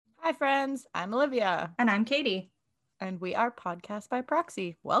Hi, friends. I'm Olivia. And I'm Katie. And we are Podcast by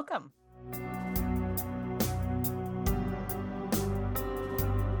Proxy. Welcome.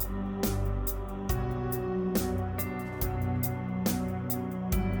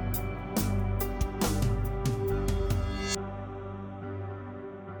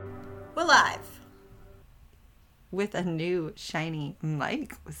 We're live. With a new shiny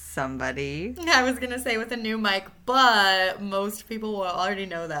mic with somebody. I was going to say with a new mic, but most people will already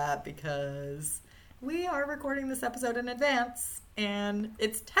know that because we are recording this episode in advance. And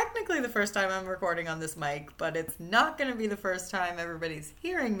it's technically the first time I'm recording on this mic, but it's not going to be the first time everybody's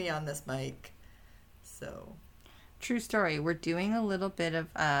hearing me on this mic. So. True story. We're doing a little bit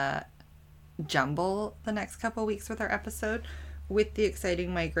of a jumble the next couple weeks with our episode with the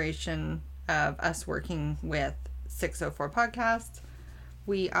exciting migration of us working with 604 Podcast.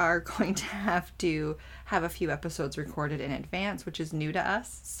 We are going to have a few episodes recorded in advance, which is new to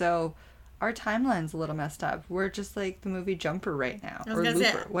us. So our timeline's a little messed up. We're just like the movie Jumper right now, or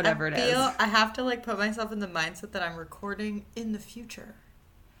Looper, whatever it is. I have to put myself in the mindset that I'm recording in the future.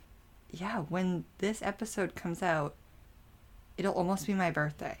 Yeah, when this episode comes out, it'll almost be my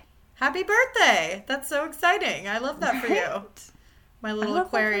birthday. Happy birthday! That's so exciting. I love that for you. My little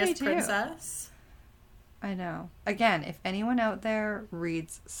Aquarius princess. I know. Again, if anyone out there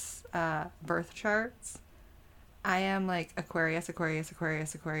reads birth charts, I am like Aquarius,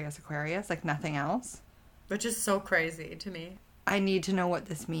 like nothing else. Which is so crazy to me. I need to know what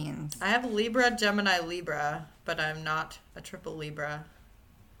this means. I have Libra, Gemini, Libra, but I'm not a triple Libra.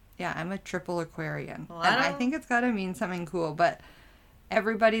 Yeah, I'm a triple Aquarian. Well, and I think it's got to mean something cool, but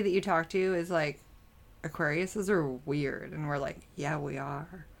everybody that you talk to is like, Aquariuses are weird. And we're like, yeah, we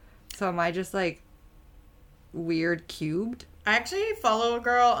are. So am I just like weird cubed? I actually follow a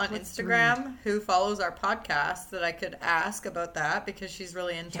girl on Instagram who follows our podcast that I could ask about that because she's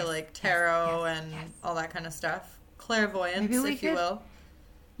really into tarot and all that kind of stuff. Clairvoyance, if you will.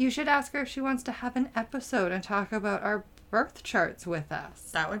 You should ask her if she wants to have an episode and talk about our birth charts with us.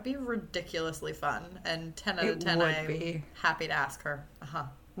 That would be ridiculously fun. And 10 out of 10, I'm happy to ask her.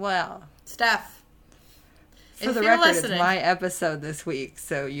 Well, Steph. For the record, it's my episode this week,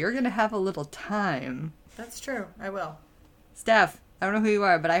 so you're going to have a little time. That's true. I will. Steph. I don't know who you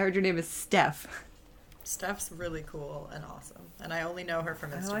are, but I heard your name is Steph. Steph's really cool and awesome. And I only know her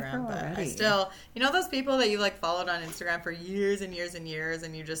from Instagram. I like her already. But I still... You know those people that you followed on Instagram for years and years and years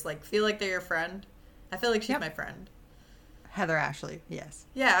and you just feel like they're your friend? I feel like she's my friend. Heather Ashley, yes.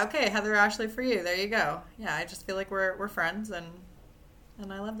 Yeah, okay. Heather Ashley for you. There you go. Yeah, I just feel like we're friends and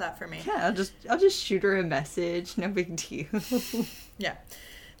I love that for me. Yeah, I'll just shoot her a message. No big deal. Yeah.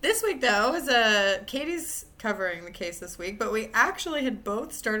 This week, though, is Katie's covering the case this week, but we actually had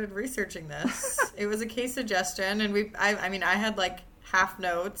both started researching this. It was a case suggestion, and I had half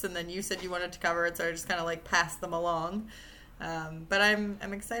notes, and then you said you wanted to cover it, so I just kind of passed them along. But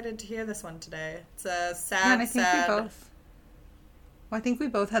I'm excited to hear this one today. It's a sad, I think we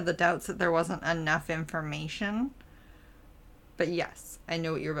both had the doubts that there wasn't enough information. But yes, I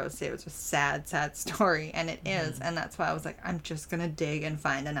know what you're about to say. It was a sad, sad story, and it is. And that's why I was like, I'm just going to dig and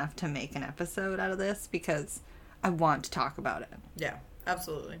find enough to make an episode out of this because I want to talk about it. Yeah,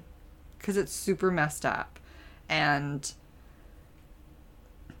 absolutely. Because it's super messed up. And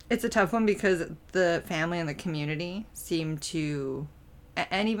it's a tough one because the family and the community seem to,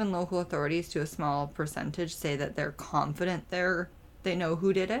 and even local authorities to a small percentage, say that they're confident they know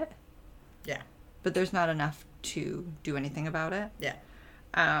who did it. Yeah. But there's not enough to do anything about it. Yeah.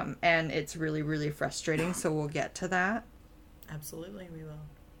 And it's really, really frustrating, so we'll get to that. Absolutely, we will.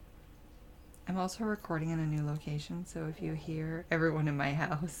 I'm also recording in a new location, so if you hear everyone in my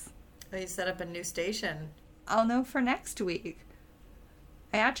house... Oh, you set up a new station. I'll know for next week.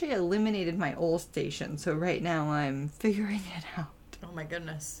 I actually eliminated my old station, so right now I'm figuring it out. Oh my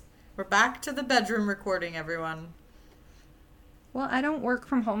goodness. We're back to the bedroom recording, everyone. Well, I don't work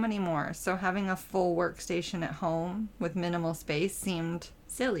from home anymore, so having a full workstation at home with minimal space seemed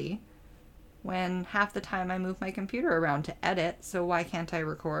silly when half the time I move my computer around to edit, so why can't I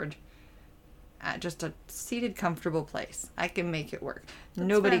record at just a seated, comfortable place? I can make it work.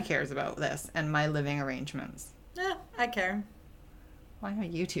 Nobody cares about this and my living arrangements. Yeah, I care. Well, I know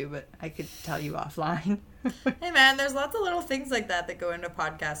you too, but I could tell you offline. Hey man, there's lots of little things like that go into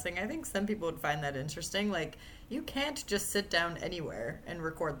podcasting. I think some people would find that interesting. You can't just sit down anywhere and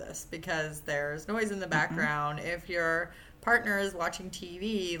record this because there's noise in the background. Mm-hmm. If your partner is watching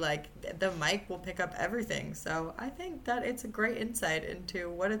TV, the mic will pick up everything. So I think that it's a great insight into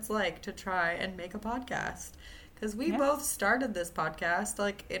what it's like to try and make a podcast. Because we both started this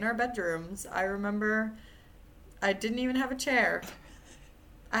podcast in our bedrooms. I remember I didn't even have a chair.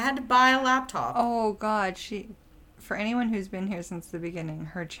 I had to buy a laptop. Oh, God. For anyone who's been here since the beginning,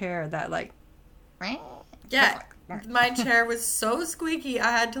 her chair, that, like... Yeah, my chair was so squeaky.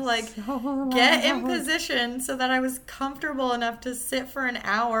 I had to, like, get in position so that I was comfortable enough to sit for an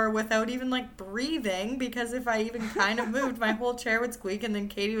hour without even, like, breathing. Because if I even kind of moved, my whole chair would squeak and then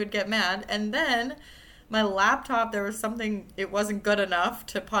Katie would get mad. And then... my laptop, there was something, it wasn't good enough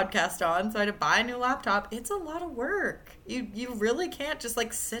to podcast on, so I had to buy a new laptop. It's a lot of work. You really can't just,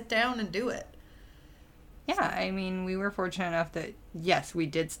 like, sit down and do it. Yeah, I mean, we were fortunate enough that, yes, we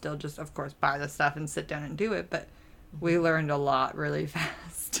did still just, of course, buy the stuff and sit down and do it, but we learned a lot really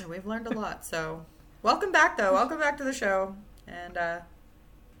fast. Yeah, we've learned a lot, so welcome back, though. Welcome back to the show, and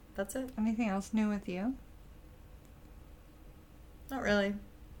that's it. Anything else new with you? Not really.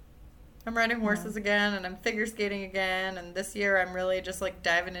 I'm riding horses again, and I'm figure skating again, and this year I'm really just, like,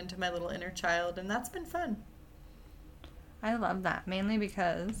 diving into my little inner child, and that's been fun. I love that, mainly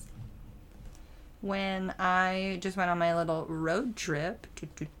because when I just went on my little road trip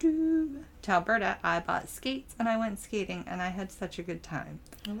to Alberta, I bought skates, and I went skating, and I had such a good time.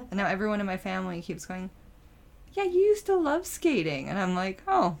 And now everyone in my family keeps going, yeah, you used to love skating, and I'm like,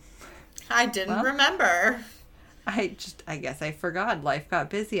 oh. I didn't remember. I guess I forgot. Life got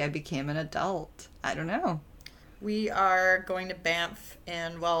busy. I became an adult. I don't know. We are going to Banff,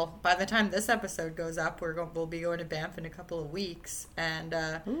 and, well, by the time this episode goes up, we'll be going to Banff in a couple of weeks. And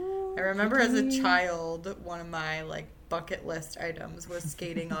Ooh, I remember as a child, one of my, like, bucket list items was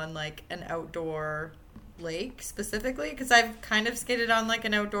skating on, like, an outdoor lake, specifically. Because I've kind of skated on, like,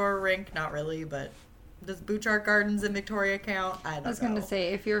 an outdoor rink. Not really, but does Bouchard Gardens in Victoria count? I don't know. I was going to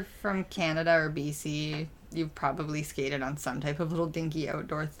say, if you're from Canada or BC... you've probably skated on some type of little dinky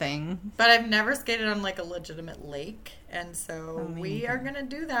outdoor thing. But I've never skated on, like, a legitimate lake. And so we are going to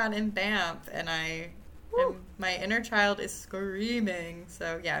do that in Banff. And my inner child is screaming.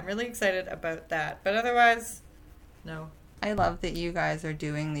 So, yeah, I'm really excited about that. But otherwise, no. I love that you guys are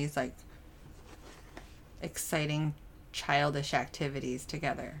doing these, like, exciting childish activities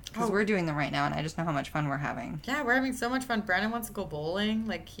together. Because we're doing them right now, and I just know how much fun we're having. Yeah, we're having so much fun. Brandon wants to go bowling.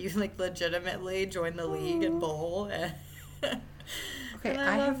 Like, he, like, legitimately joined the league and bowl. Okay,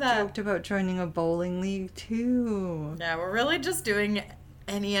 I have joked about joining a bowling league, too. Yeah, we're really just doing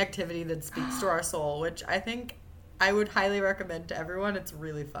any activity that speaks to our soul, which I think I would highly recommend to everyone. It's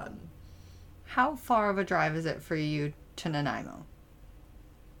really fun. How far of a drive is it for you to Nanaimo?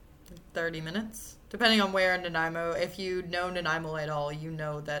 30 minutes. Depending on where in Nanaimo. If you know Nanaimo at all, you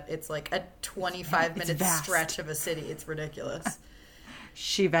know that it's like a 25-minute stretch of a city. It's ridiculous.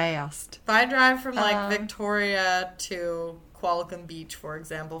 She vast. If I drive from, like, Victoria to Qualicum Beach, for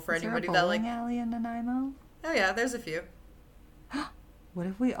example, for anybody that, like... Is there a bowling alley in Nanaimo? Oh, yeah, there's a few. What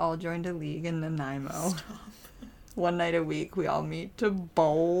if we all joined a league in Nanaimo? Stop. One night a week, we all meet to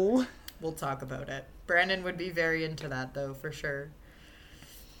bowl. We'll talk about it. Brandon would be very into that, though, for sure.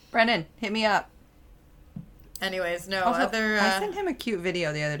 Brendan, hit me up. Anyways, no, also, other... I sent him a cute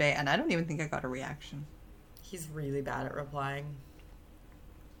video the other day, and I don't even think I got a reaction. He's really bad at replying.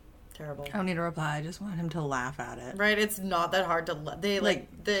 Terrible. I don't need a reply. I just want him to laugh at it. Right? It's not that hard to...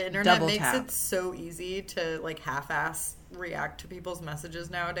 the internet makes it so easy to, like, half-ass react to people's messages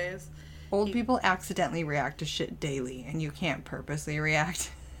nowadays. Old people accidentally react to shit daily, and you can't purposely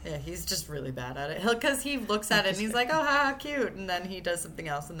react. Yeah, he's just really bad at it. Because he looks at it and he's like, oh, ha, cute. And then he does something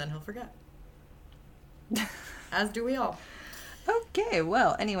else, and then he'll forget. As do we all. Okay,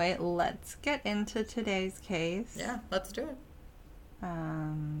 well, anyway, let's get into today's case. Yeah, let's do it.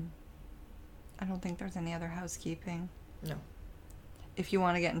 I don't think there's any other housekeeping. No. If you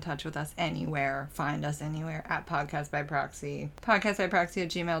want to get in touch with us anywhere, find us anywhere at Podcast by Proxy.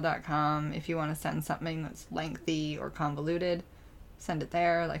 podcastbyproxy@gmail.com. If you want to send something that's lengthy or convoluted, send it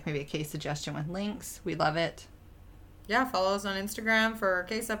there, like maybe a case suggestion with links. We love it. Yeah, follow us on Instagram for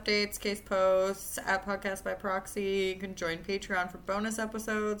case updates, case posts, at Podcast by Proxy. You can join Patreon for bonus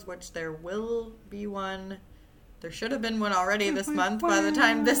episodes, which there will be one. There should have been one already this month by the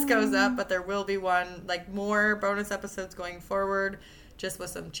time this goes up, but there will be one, like more bonus episodes going forward, just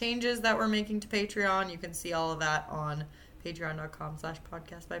with some changes that we're making to Patreon. You can see all of that on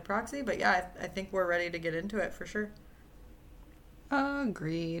patreon.com/podcastbyproxy. But yeah, I think we're ready to get into it for sure.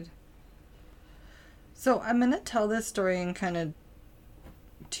 Agreed. So I'm going to tell this story in kind of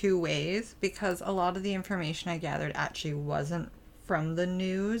two ways, because a lot of the information I gathered actually wasn't from the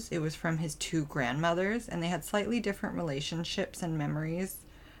news. It was from his two grandmothers, and they had slightly different relationships and memories.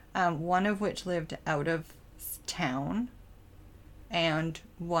 One of which lived out of town, and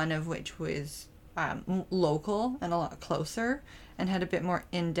one of which was local and a lot closer, and had a bit more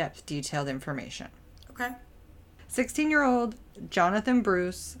in-depth, detailed information. Okay. 16-year-old Jonathan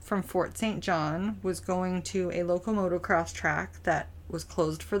Bruce from Fort St. John was going to a local motocross track that was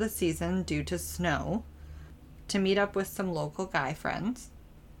closed for the season due to snow to meet up with some local guy friends.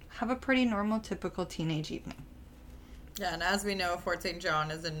 Have a pretty normal, typical teenage evening. Yeah, and as we know, Fort St. John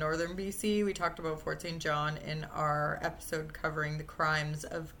is in northern BC. We talked about Fort St. John in our episode covering the crimes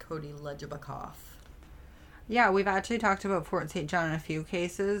of Cody Lejabakoff. Yeah, we've actually talked about Fort St. John in a few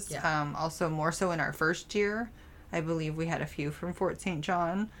cases. Yeah. Also, more so in our first year. I believe we had a few from Fort St.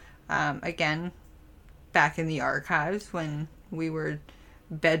 John. Again, back in the archives when we were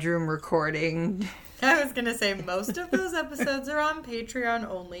bedroom recording. I was going to say, most of those episodes are on Patreon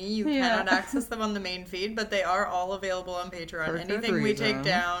only. You cannot access them on the main feed, but they are all available on Patreon. For Anything we take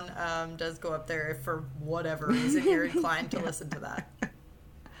down does go up there if for whatever reason you're inclined to listen to that.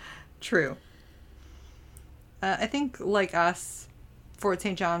 True. I think, like us, Fort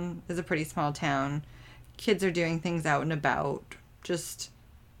St. John is a pretty small town. Kids are doing things out and about, just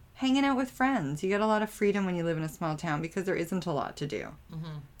hanging out with friends. You get a lot of freedom when you live in a small town because there isn't a lot to do.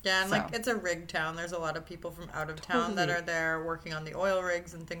 Mm-hmm. Yeah, and it's a rig town. There's a lot of people from out of town that are there working on the oil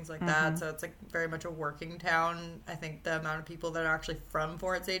rigs and things like that. So it's very much a working town. I think the amount of people that are actually from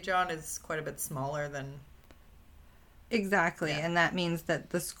Fort St. John is quite a bit smaller than... Exactly, and that means that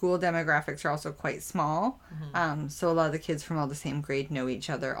the school demographics are also quite small. So a lot of the kids from all the same grade know each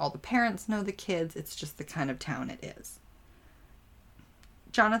other. All the parents know the kids. It's just the kind of town it is.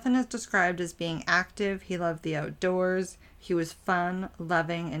 Jonathan is described as being active. He loved the outdoors. He was fun,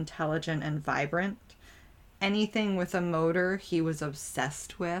 loving, intelligent, and vibrant. Anything with a motor he was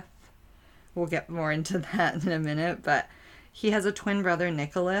obsessed with. We'll get more into that in a minute, but he has a twin brother,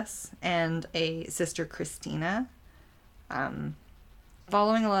 Nicholas, and a sister, Christina.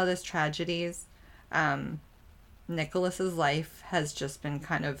 Following a lot of these tragedies, Nicholas's life has just been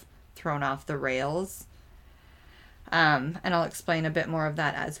kind of thrown off the rails. And I'll explain a bit more of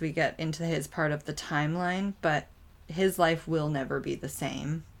that as we get into his part of the timeline, but his life will never be the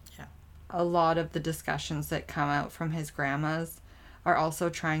same. Yeah. A lot of the discussions that come out from his grandmas are also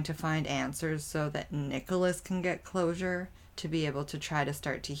trying to find answers so that Nicholas can get closure to be able to try to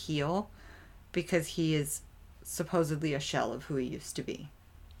start to heal, because he is supposedly a shell of who he used to be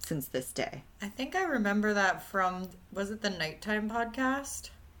since this day. I think I remember that from, was it the Nighttime podcast?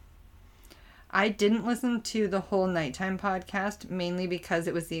 I didn't listen to the whole Nighttime podcast, mainly because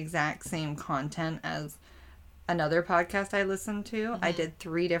it was the exact same content as another podcast I listened to. I did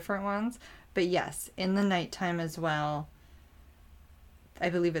 3 different ones. But yes, in the Nighttime as well, I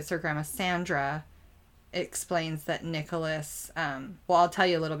believe it's her grandma Sandra explains that Nicholas, well, I'll tell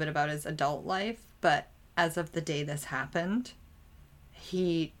you a little bit about his adult life, but as of the day this happened,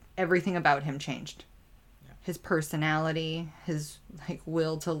 everything about him changed. Yeah. His personality, his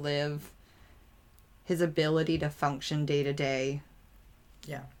will to live, his ability to function day to day.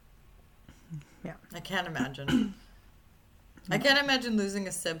 Yeah. Yeah. I can't imagine. I can't imagine losing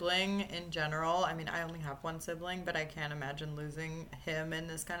a sibling in general. I mean, I only have one sibling, but I can't imagine losing him in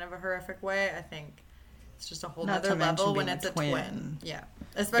this kind of a horrific way. I think it's just a whole other level when it's a twin. Yeah.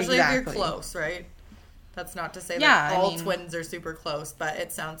 Especially if you're close, right? That's not to say that all twins are super close, but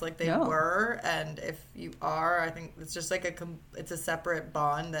it sounds like they were. And if you are, I think it's just like it's a separate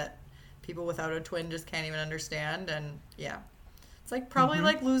bond that people without a twin just can't even understand. And yeah, it's like probably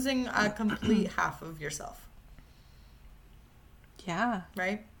like losing a complete half of yourself. Yeah.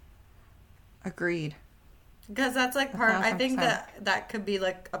 Right? Agreed. Because that's like I think that could be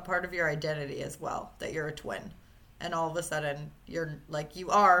like a part of your identity as well, that you're a twin. And all of a sudden you're like,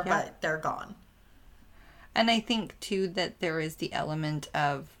 you are, but they're gone. And I think, too, that there is the element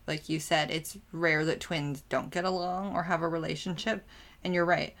of, like you said, it's rare that twins don't get along or have a relationship. And you're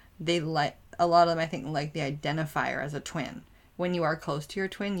right. A lot of them, I think, like the identifier as a twin. When you are close to your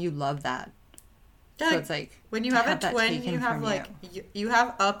twin, you love that. So it's like, when you have a twin, you have you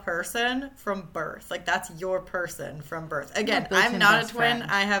have a person from birth. Like, that's your person from birth. Again, I'm not a twin.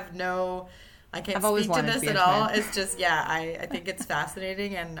 I have no, I can't speak to this at all. It's just, I think it's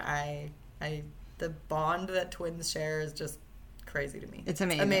fascinating, and the bond that twins share is just crazy to me. It's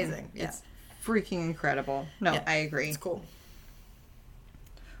amazing. Amazing. Yeah. It's freaking incredible. No, I agree. It's cool.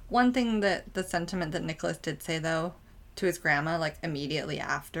 One thing that the sentiment that Nicholas did say, though, to his grandma, like immediately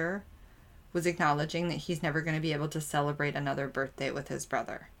after, was acknowledging that he's never going to be able to celebrate another birthday with his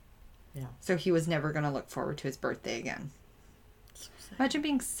brother. Yeah. So he was never going to look forward to his birthday again. So imagine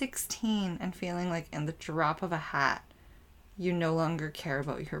being 16 and feeling like in the drop of a hat, you no longer care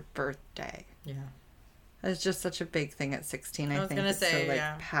about your birthday. Yeah. It's just such a big thing at 16. I think it's say,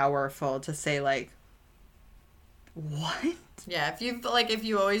 so powerful to say, like, What? Yeah, if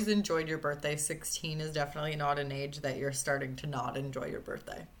you always enjoyed your birthday, 16 is definitely not an age that you're starting to not enjoy your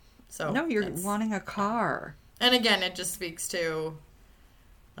birthday. So No, you're wanting a car. And again, it just speaks to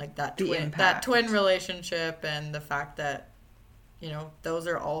like that impact. twin relationship and the fact that, those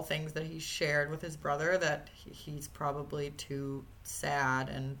are all things that he shared with his brother that he's probably too sad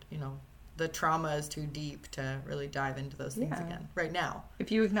and, the trauma is too deep to really dive into those things again right now.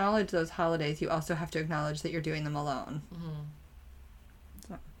 If you acknowledge those holidays, you also have to acknowledge that you're doing them alone. Mm-hmm.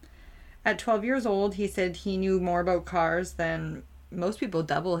 So, at 12 years old, he said he knew more about cars than most people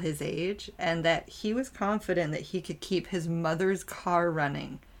double his age, and that he was confident that he could keep his mother's car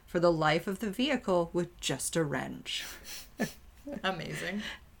running for the life of the vehicle with just a wrench. Amazing.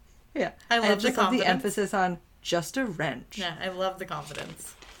 Yeah. I love the confidence. The emphasis on just a wrench. Yeah, I love the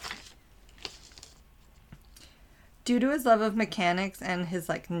confidence. Due to his love of mechanics and his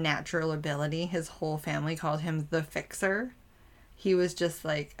natural ability, his whole family called him the fixer. He was just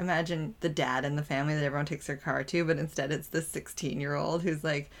imagine the dad in the family that everyone takes their car to, but instead it's the 16-year-old who's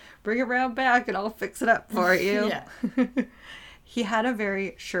like, bring it round back and I'll fix it up for you. Yeah. He had a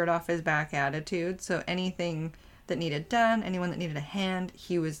very shirt off his back attitude, so anything that needed done, anyone that needed a hand,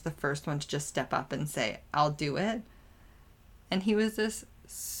 he was the first one to just step up and say, I'll do it. And he was this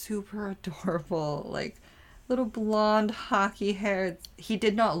super adorable, little blonde hockey hair. He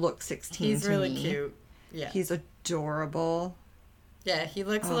did not look 16 He's to really me. cute. Yeah. He's adorable. Yeah, he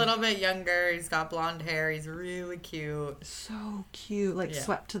looks a little bit younger. He's got blonde hair. He's really cute. So cute.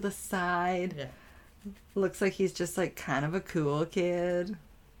 Swept to the side. Yeah. Looks like he's just kind of a cool kid.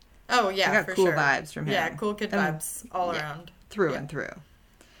 Oh, yeah, I got for cool sure. vibes from him. Yeah, cool kid vibes all around. Through and through.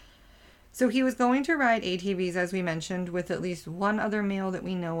 So he was going to ride ATVs, as we mentioned, with at least one other male that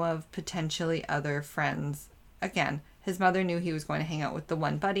we know of, potentially other friends. Again, his mother knew he was going to hang out with the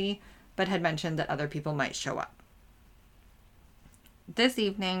one buddy, but had mentioned that other people might show up. This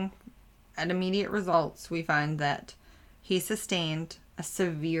evening, at immediate results, we find that he sustained a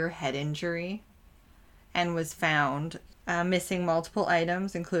severe head injury and was found missing multiple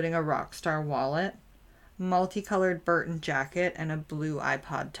items, including a Rockstar wallet, multicolored Burton jacket, and a blue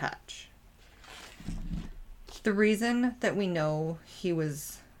iPod Touch. The reason that we know he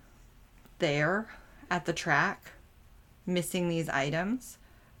was there at the track, missing these items,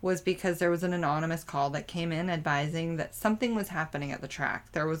 was because there was an anonymous call that came in advising that something was happening at the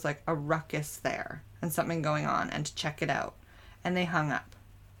track. There was a ruckus there and something going on, and to check it out. And they hung up.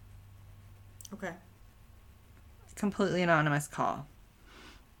 Okay. Completely anonymous call.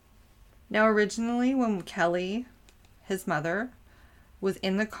 Now, originally, when Kelly, his mother, was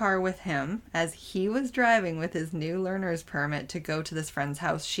in the car with him as he was driving with his new learner's permit to go to this friend's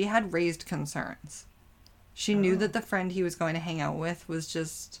house, she had raised concerns. She knew that the friend he was going to hang out with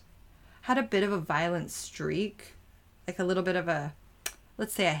had a bit of a violent streak, a little bit of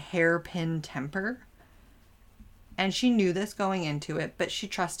let's say a hairpin temper. And she knew this going into it, but she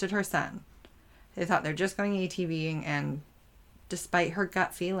trusted her son. They thought they're just going ATVing, and despite her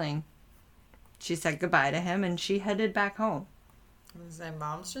gut feeling, she said goodbye to him and she headed back home.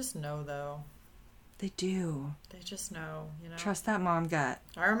 Moms just know, though. They do. They just know, Trust that mom gut.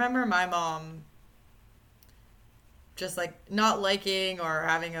 I remember my mom just not liking or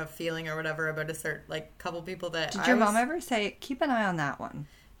having a feeling or whatever about a certain couple people that Did your mom ever say, keep an eye on that one?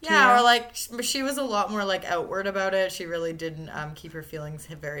 Yeah, or she was a lot more outward about it. She really didn't keep her feelings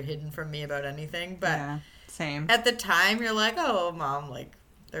very hidden from me about anything. But yeah, same. At the time, you're like, oh, mom,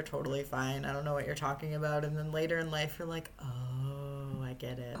 they're totally fine. I don't know what you're talking about. And then later in life, you're like, oh, I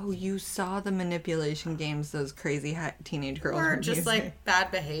get it. Oh, you saw the manipulation games those crazy teenage girls were were just using. Bad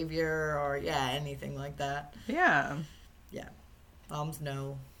behavior or anything like that. Yeah. Yeah. Moms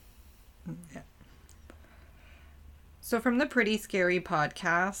know. Yeah. So from the Pretty Scary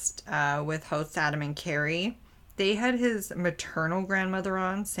podcast with hosts Adam and Carrie, they had his maternal grandmother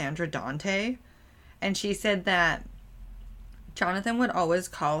on, Sandra Dante, and she said that Jonathan would always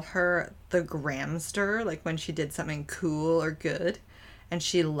call her the Gramster, when she did something cool or good, and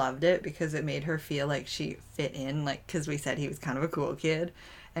she loved it because it made her feel like she fit in, because we said he was kind of a cool kid,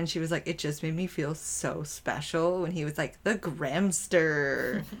 and she was like, it just made me feel so special when he was the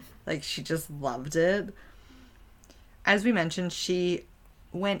Gramster. She just loved it. As we mentioned, she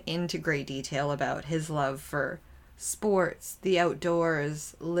went into great detail about his love for sports, the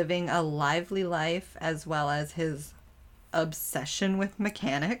outdoors, living a lively life, as well as his obsession with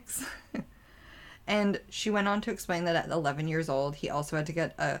mechanics. And she went on to explain that at 11 years old, he also had to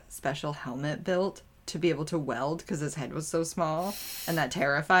get a special helmet built to be able to weld because his head was so small. And that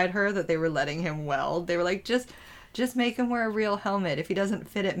terrified her that they were letting him weld. They were like, just Just make him wear a real helmet. If he doesn't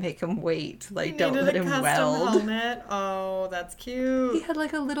fit it, make him wait. Like, He don't needed let a him custom weld. helmet. Oh, that's cute. He had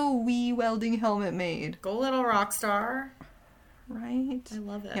like a little wee welding helmet made. Go little rock star. Right? I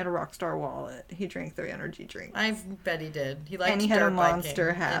love it. He had a Rockstar wallet. He drank 3 energy drinks. I bet he did. He liked And he had a dirt monster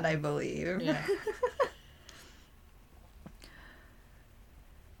biking. hat, And- I believe. Yeah.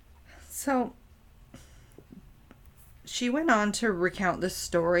 So, she went on to recount this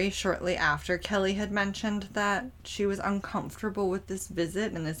story shortly after Kelly had mentioned that she was uncomfortable with this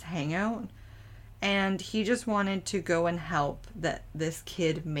visit and this hangout. And he just wanted to go and help this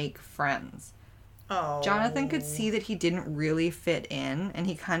kid make friends. Oh. Jonathan could see that he didn't really fit in, and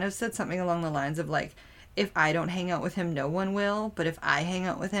he kind of said something along the lines of like, if I don't hang out with him, no one will, but if I hang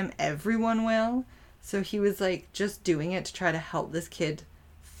out with him, everyone will. So he was like just doing it to try to help this kid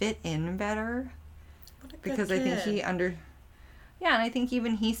fit in better. What a good Because kid. I think yeah, and I think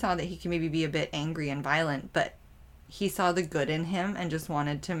even he saw that he could maybe be a bit angry and violent, but he saw the good in him and just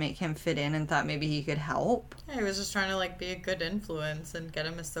wanted to make him fit in and thought maybe he could help. Yeah, he was just trying to like be a good influence and get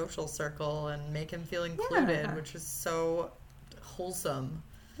him a social circle and make him feel included, Yeah. which is so wholesome.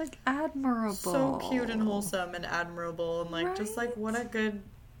 Like, admirable. So cute and wholesome and admirable and like just like what a good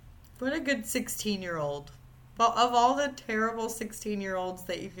 16-year-old. Well, of all the terrible 16-year-olds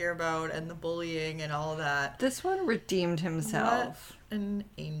that you hear about and the bullying and all of that, This one redeemed himself. what an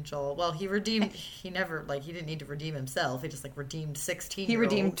angel. Well, he didn't need to redeem himself. He just like redeemed 16-year-olds. He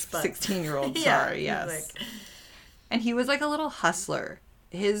redeemed but- 16-year-olds, Yeah, sorry, he yes. was like, And he was like a little hustler.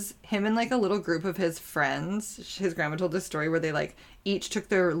 Him and like a little group of his friends, his grandma told this story where they like each took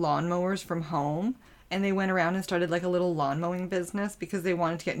their lawnmowers from home and they went around and started like a little lawn mowing business because they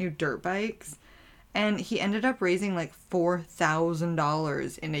wanted to get new dirt bikes. And he ended up raising like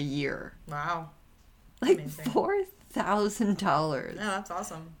 $4,000 in a year. wow. Like Amazing. $4,000. Yeah, that's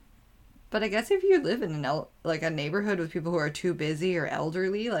awesome. But I guess if you live in a neighborhood with people who are too busy or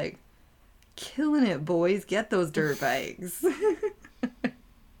elderly, like, killing it, boys. Get those dirt bikes.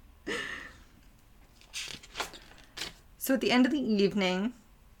 So at the end of the evening,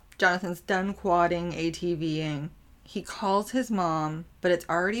 Jonathan's done quadding, ATVing. He calls his mom, but it's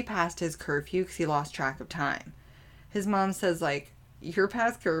already past his curfew because he lost track of time. His mom says, like, you're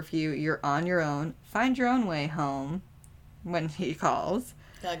past curfew, you're on your own, find your own way home, when he calls.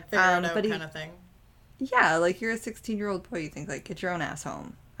 Like figure it out but kind of thing. Yeah, like, you're a 16-year-old boy, you think, like, get your own ass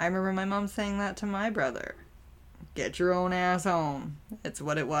home. I remember my mom saying that to my brother. Get your own ass home. It's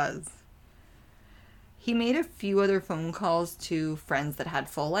what it was. He made a few other phone calls to friends that had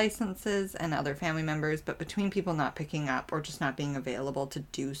full licenses and other family members, but between people not picking up or just not being available to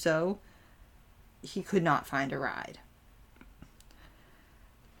do so, he could not find a ride.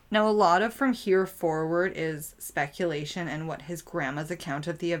 Now, a lot of from here forward is speculation and what his grandma's account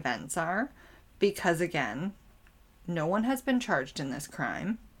of the events are, because again, no one has been charged in this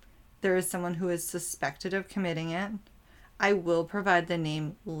crime. There is someone who is suspected of committing it. I will provide the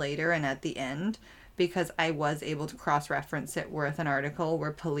name later and at the end, because I was able to cross-reference it with an article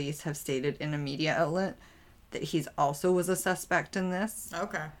where police have stated in a media outlet that he's also was a suspect in this.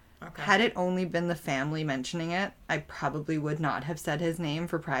 Okay. Had it only been the family mentioning it, I probably would not have said his name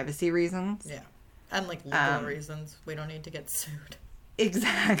for privacy reasons. Yeah. And like legal reasons. We don't need to get sued.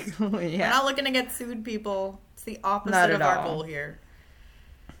 Exactly, yeah. We're not looking to get sued, people. It's the opposite Not of at our all. goal here.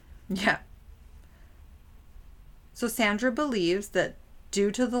 Yeah. So Sandra believes that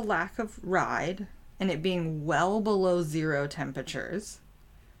due to the lack of ride and it being well below 0 temperatures,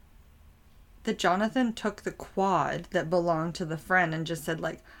 that Jonathan took the quad that belonged to the friend and just said,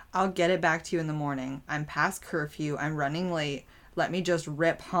 like, I'll get it back to you in the morning. I'm past curfew. I'm running late. Let me just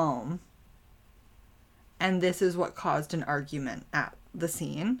rip home. And this is what caused an argument at the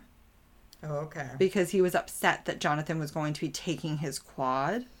scene. Oh, okay. Because he was upset that Jonathan was going to be taking his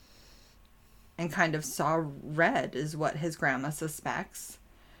quad and kind of saw red is what his grandma suspects,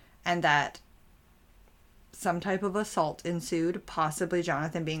 and that some type of assault ensued, possibly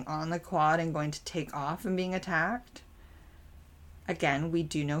Jonathan being on the quad and going to take off and being attacked. Again, we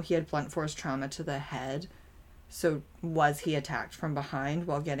do know he had blunt force trauma to the head, so was he attacked from behind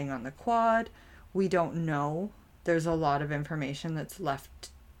while getting on the quad? We don't know. There's a lot of information that's left.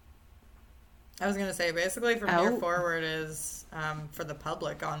 I was gonna say basically from here Out. forward is for the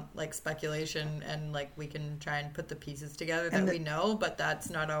public on like speculation and like we can try and put the pieces together that we know, but that's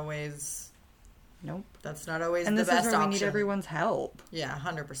not always. Nope. That's not always And the this best is where option. we need everyone's help. Yeah,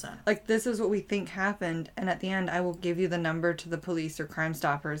 100%. Like, this is what we think happened, and at the end, I will give you the number to the police or Crime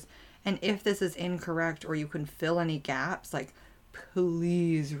Stoppers, and if this is incorrect or you can fill any gaps, like,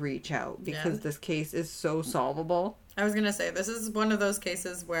 please reach out, because Yeah. this case is so solvable. I was going to say, this is one of those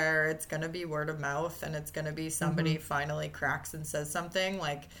cases where it's going to be word of mouth and it's going to be somebody finally cracks and says something.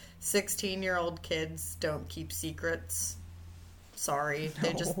 Like, 16-year-old kids don't keep secrets. Sorry.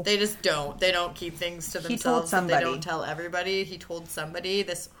 No. They just don't. They don't keep things to themselves. He told somebody. They don't tell everybody. He told somebody.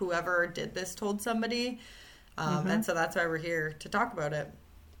 Whoever did this told somebody. And so that's why we're here to talk about it.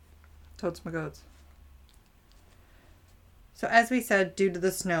 Totes my goats. So as we said, due to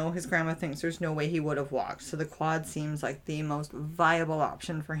the snow, his grandma thinks there's no way he would have walked. So the quad seems like the most viable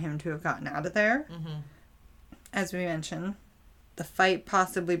option for him to have gotten out of there. Mm-hmm. As we mentioned, the fight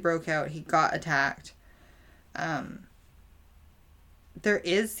possibly broke out. He got attacked. There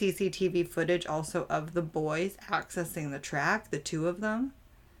is CCTV footage also of the boys accessing the track, the two of them.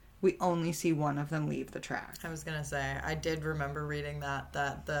 We only see one of them leave the track. I was going to say, I did remember reading that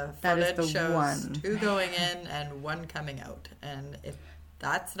the That footage shows two going in and one coming out. And if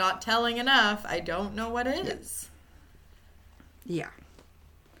that's not telling enough, I don't know what is. Yeah.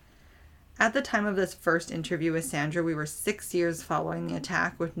 At the time of this first interview with Sandra, we were 6 years following the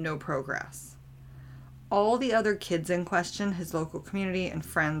attack with no progress. All the other kids in question, his local community and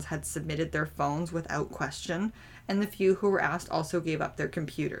friends, had submitted their phones without question, and the few who were asked also gave up their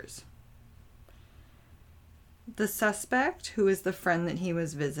computers. The suspect, who is the friend that he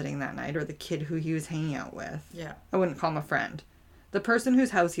was visiting that night, or the kid who he was hanging out with, I wouldn't call him a friend, the person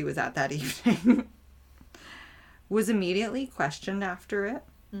whose house he was at that evening, was immediately questioned after it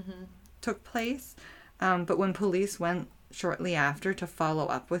took place, but when police went shortly after to follow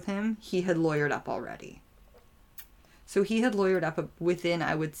up with him, he had lawyered up already. So he had lawyered up within,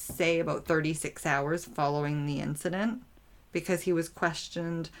 I would say, about 36 hours following the incident, because he was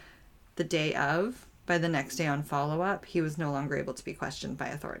questioned the day of. By the next day on follow-up, he was no longer able to be questioned by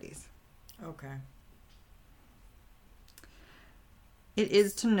authorities. Okay. It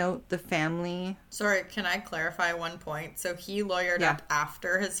is to note the family... Sorry, can I clarify one point? So he lawyered up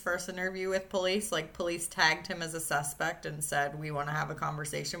after his first interview with police? Like, police tagged him as a suspect and said, we want to have a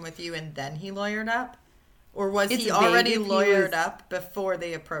conversation with you, and then he lawyered up? Or was he already lawyered up before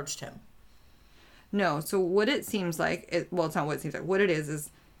they approached him? No, so what it seems like... it's not what it seems like. What it is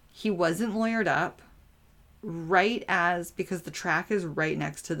he wasn't lawyered up because the track is right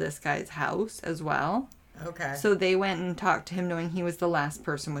next to this guy's house as well. Okay. So they went and talked to him knowing he was the last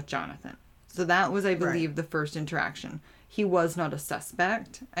person with Jonathan. So that was, I believe, the first interaction. He was not a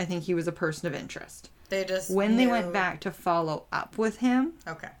suspect. I think he was a person of interest. They just When they went back to follow up with him,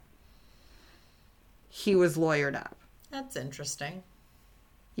 he was lawyered up. That's interesting.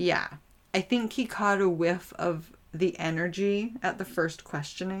 Yeah. I think he caught a whiff of the energy at the first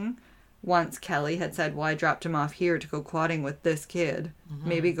questioning. Once Kelly had said, well, I dropped him off here to go quadding with this kid.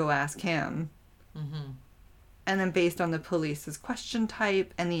 Maybe go ask him. And then based on the police's question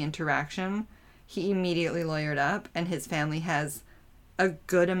type and the interaction, he immediately lawyered up, and his family has a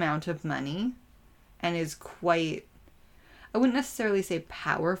good amount of money and is quite, I wouldn't necessarily say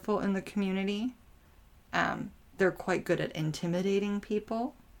powerful in the community. They're quite good at intimidating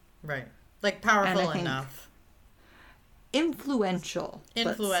people. Right. Like powerful enough. Influential.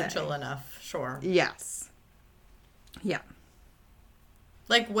 Influential enough, sure. Yes. Yeah.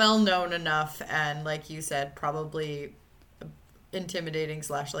 Like well-known enough, and like you said, probably intimidating /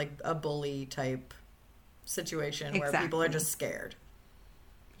 like a bully type situation where people are just scared.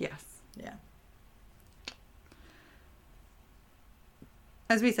 Yes. Yeah.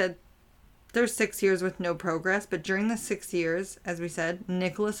 As we said, there's 6 years with no progress, but during the 6 years, as we said,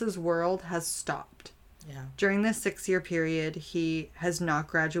 Nicholas's world has stopped. Yeah. During this 6-year period, he has not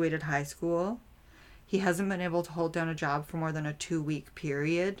graduated high school. He hasn't been able to hold down a job for more than a 2-week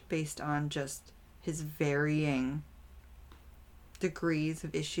period based on just his varying degrees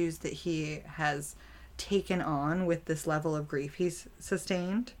of issues that he has taken on with this level of grief he's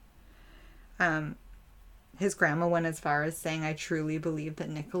sustained. His grandma went as far as saying, I truly believe that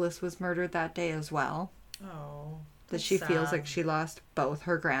Nicholas was murdered that day as well. Oh, that she feels like she lost both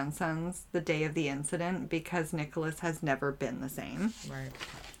her grandsons the day of the incident because Nicholas has never been the same. Right.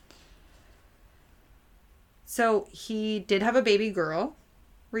 So he did have a baby girl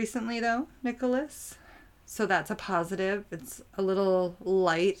recently, though, Nicholas. So that's a positive. It's a little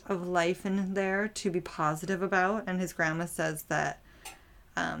light of life in there to be positive about. And his grandma says that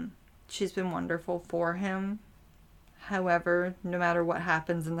she's been wonderful for him. However, no matter what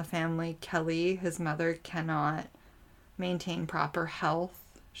happens in the family, Kelly, his mother, cannot maintain proper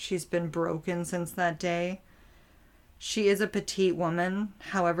health. She's been broken since that day. She is a petite woman.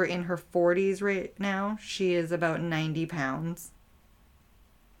 However, in her 40s right now, she is about 90 pounds.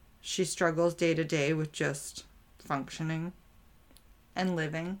 She struggles day to day with just functioning and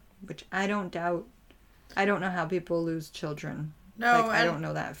living, which I don't doubt. I don't know how people lose children. No, Like, I don't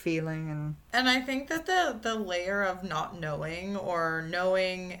know that feeling. And I think that the layer of not knowing, or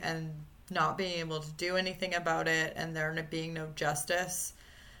knowing and not being able to do anything about it, and there being no justice.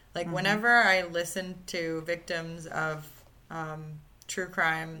 Like, whenever I listen to victims of true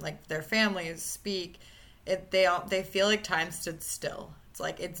crime, like their families speak, they feel like time stood still. It's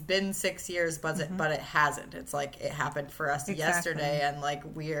like it's been 6 years, but it hasn't. It's like it happened for us yesterday, and like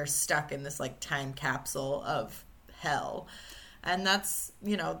we are stuck in this like time capsule of hell. And that's,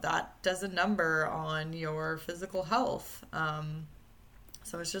 that does a number on your physical health.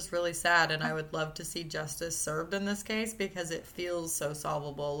 So it's just really sad, and I would love to see justice served in this case because it feels so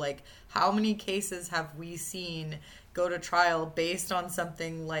solvable. Like, how many cases have we seen go to trial based on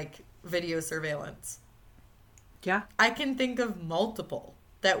something like video surveillance? Yeah. I can think of multiple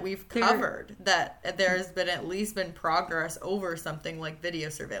that we've covered that there's been at least been progress over something like video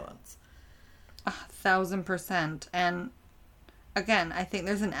surveillance. 1,000%. And again, I think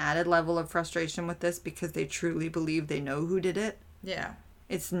there's an added level of frustration with this because they truly believe they know who did it. Yeah.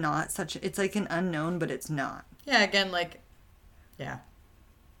 It's not it's like an unknown, but it's not. Yeah, again, yeah.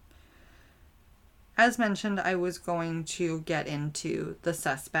 As mentioned, I was going to get into the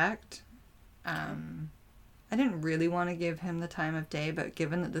suspect. I didn't really want to give him the time of day, but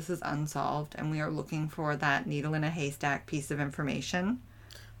given that this is unsolved and we are looking for that needle in a haystack piece of information.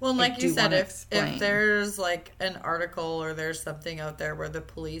 Well, like you said, if there's like an article or there's something out there where the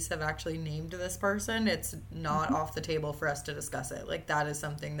police have actually named this person, it's not off the table for us to discuss it. Like, that is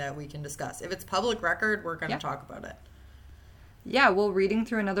something that we can discuss. If it's public record, we're going to talk about it. Yeah, well, reading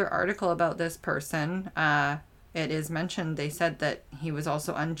through another article about this person, it is mentioned, they said that he was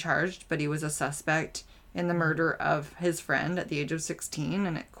also uncharged, but he was a suspect in the murder of his friend at the age of 16,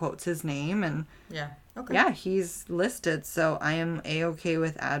 and it quotes his name, and Okay. Yeah, he's listed, so I am A-okay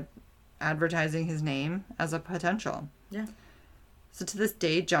with advertising his name as a potential. Yeah. So to this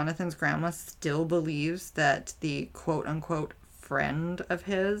day, Jonathan's grandma still believes that the quote-unquote friend of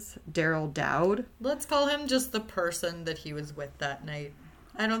his, Daryl Dowd. Let's call him just the person that he was with that night.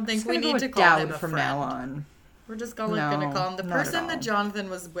 I don't think we need to call Dowd him a from friend. now on. We're just going to call him the person that all. Jonathan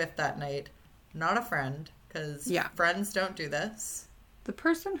was with that night. Not a friend, because friends don't do this. The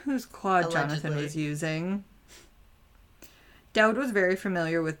person whose quad Allegedly. Jonathan was using. Dowd was very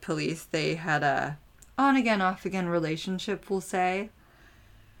familiar with police. They had a on-again, off-again relationship, we'll say.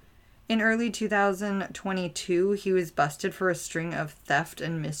 In early 2022, he was busted for a string of theft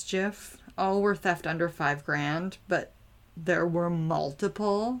and mischief. All were theft under $5,000, but there were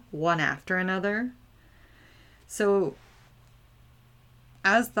multiple, one after another. So,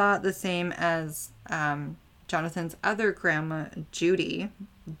 as thought the same as Jonathan's other grandma, Judy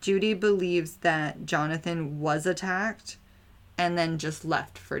believes that Jonathan was attacked and then just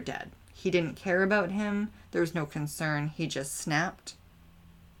left for dead. He didn't care about him. There was no concern. He just snapped.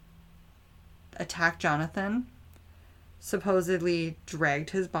 Attacked Jonathan. Supposedly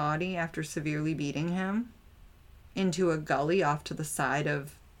dragged his body after severely beating him into a gully off to the side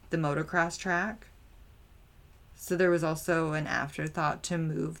of the motocross track. So there was also an afterthought to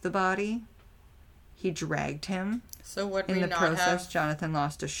move the body. He dragged him. So would in we the not process, have... Jonathan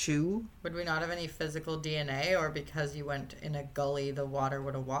lost a shoe. Would we not have any physical DNA, or because you went in a gully, the water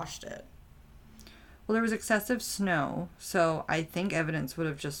would have washed it? Well, there was excessive snow, so I think evidence would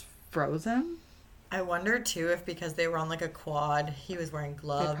have just frozen. I wonder, too, if because they were on, like, a quad, he was wearing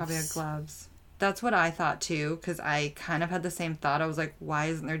gloves. They probably had gloves. That's what I thought, too, because I kind of had the same thought. I was like, why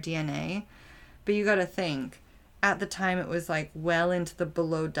isn't there DNA? But you got to think, at the time, it was, like, well into the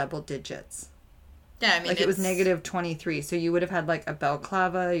below double digits. Yeah, I mean, like, it was negative 23, so you would have had, like, a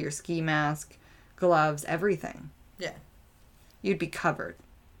balaclava, your ski mask, gloves, everything. Yeah. You'd be covered.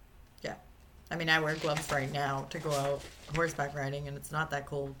 Yeah. I mean, I wear gloves right now to go out horseback riding, and it's not that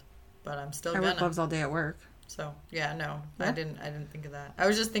cold, but I'm still gonna. I wear gloves all day at work. So, yeah, no, Yeah. I didn't think of that. I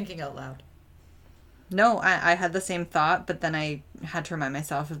was just thinking out loud. No, I had the same thought, but then I had to remind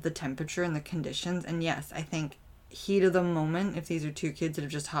myself of the temperature and the conditions, and yes, I think heat of the moment, if these are two kids that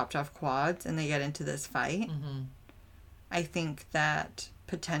have just hopped off quads and they get into this fight, I think that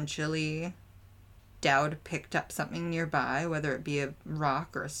potentially Dowd picked up something nearby, whether it be a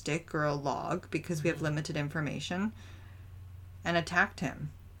rock or a stick or a log, because we have limited information, and attacked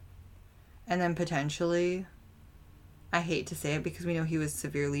him. And then potentially, I hate to say it because we know he was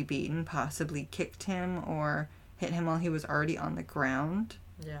severely beaten, possibly kicked him or hit him while he was already on the ground.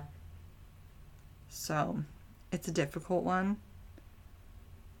 Yeah. So, it's a difficult one.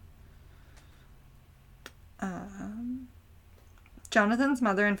 Jonathan's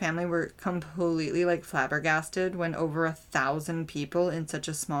mother and family were completely, like, flabbergasted when over 1,000 people in such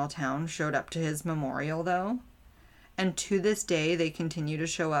a small town showed up to his memorial, though. And to this day, they continue to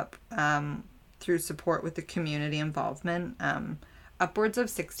show up through support with the community involvement. Upwards of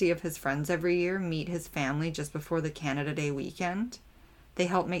 60 of his friends every year meet his family just before the Canada Day weekend. They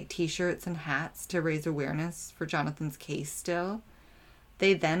help make t-shirts and hats to raise awareness for Jonathan's case still.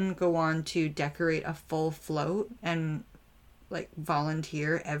 They then go on to decorate a full float and, like,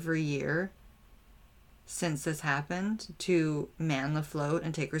 volunteer every year since this happened to man the float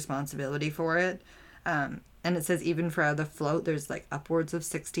and take responsibility for it. And it says even for the float, there's, like, upwards of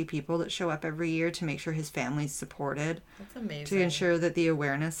 60 people that show up every year to make sure his family's supported. That's amazing. To ensure that the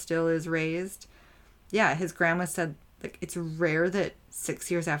awareness still is raised. Yeah, his grandma said, like, it's rare that 6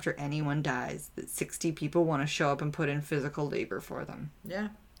 years after anyone dies that 60 people want to show up and put in physical labor for them. Yeah,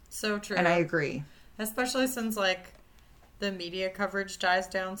 so true. And I agree. Especially since, like, the media coverage dies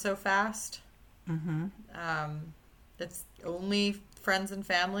down so fast. Mm-hmm. It's only friends and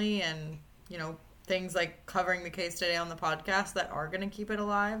family and, you know, things like covering the case today on the podcast that are going to keep it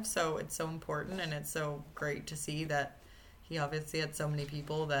alive. So it's so important, and it's so great to see that he obviously had so many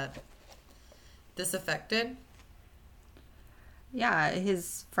people that this affected. Yeah,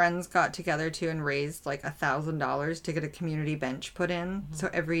 his friends got together too and raised like $1,000 to get a community bench put in. Mm-hmm. So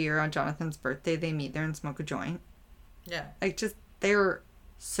every year on Jonathan's birthday, they meet there and smoke a joint. Yeah. Like, just, they're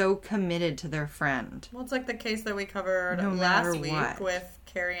so committed to their friend. Well, it's like the case that we covered last week with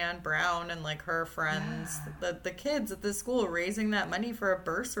Carrie Ann Brown and, like, her friends, the kids at the school raising that money for a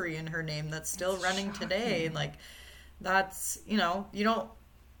bursary in her name that's still running today. And, like, that's, you know, you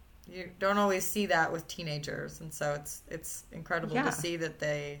don't always see that with teenagers, and so it's incredible to see that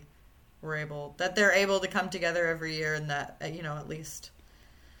they're able to come together every year, and that, you know, at least.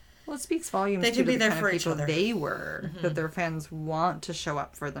 Well, it speaks volumes they to be the there kind for of each people other. they were, mm-hmm. that their fans want to show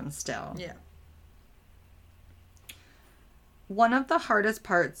up for them still. Yeah. One of the hardest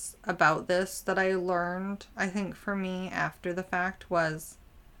parts about this that I learned, I think, for me after the fact was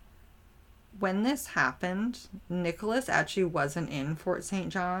when this happened, Nicholas actually wasn't in Fort St.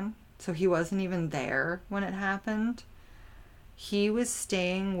 John, so he wasn't even there when it happened. He was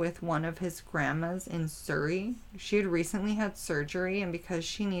staying with one of his grandmas in Surrey. She had recently had surgery, and because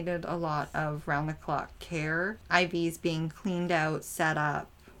she needed a lot of round-the-clock care, IVs being cleaned out, set up,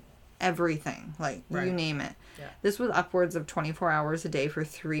 everything, like, you name it. Yeah. This was upwards of 24 hours a day for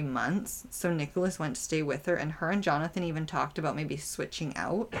 3 months, so Nicholas went to stay with her, and her and Jonathan even talked about maybe switching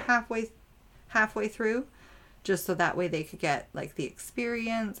out halfway through, just so that way they could get, like, the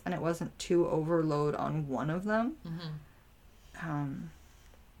experience and it wasn't too overload on one of them. Mm-hmm.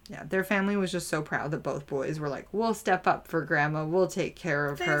 Yeah, their family was just so proud that both boys were like, we'll step up for grandma, we'll take care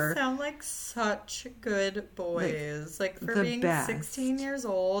of her. They sound like such good boys. Like for being best. 16 years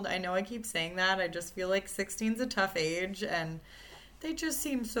old, I know I keep saying that, I just feel like 16's a tough age, and they just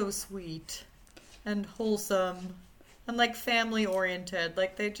seem so sweet and wholesome. And, like, family-oriented.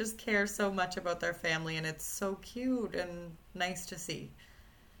 Like, they just care so much about their family, and it's so cute and nice to see.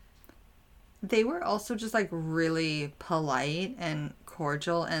 They were also just, like, really polite and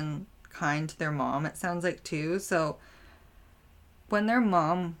cordial and kind to their mom, it sounds like, too. So, when their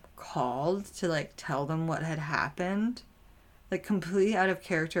mom called to, like, tell them what had happened, like, completely out of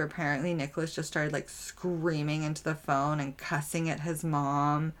character, apparently, Nicholas just started, like, screaming into the phone and cussing at his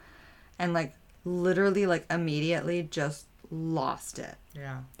mom. And, like, literally, like, immediately just lost it.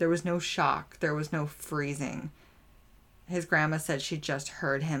 Yeah. There was no shock. There was no freezing. His grandma said she just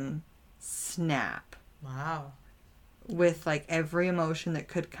heard him snap. Wow. With, like, every emotion that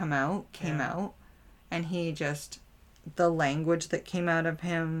could come out, came out. And he just, the language that came out of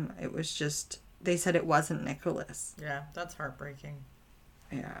him, it was just, they said it wasn't Nicholas. Yeah, that's heartbreaking.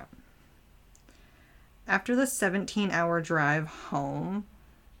 Yeah. After the 17-hour drive home,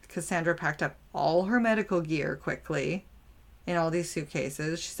 Cassandra packed up all her medical gear quickly in all these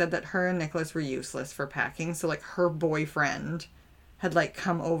suitcases. She said that her and Nicholas were useless for packing. So, like, her boyfriend had, like,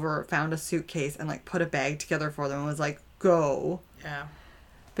 come over, found a suitcase, and, like, put a bag together for them and was like, go. Yeah.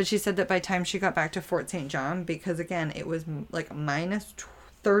 But she said that by the time she got back to Fort St. John, because, again, it was, like, minus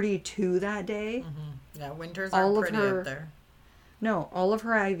 32 that day. Mm-hmm. Yeah, winters are pretty up there. No, all of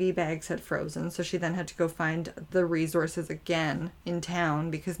her IV bags had frozen, so she then had to go find the resources again in town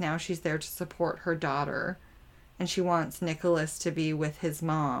because now she's there to support her daughter. And she wants Nicholas to be with his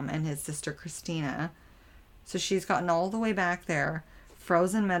mom and his sister Christina. So she's gotten all the way back there,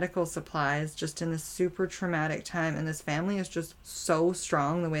 frozen medical supplies, just in this super traumatic time. And this family is just so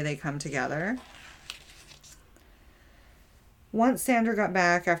strong the way they come together. Once Sandra got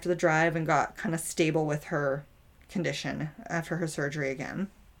back after the drive and got kind of stable with her condition after her surgery again.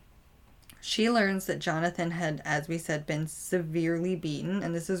 She learns that Jonathan had, as we said, been severely beaten,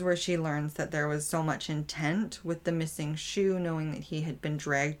 and this is where she learns that there was so much intent with the missing shoe, knowing that he had been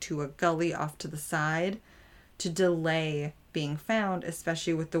dragged to a gully off to the side to delay being found,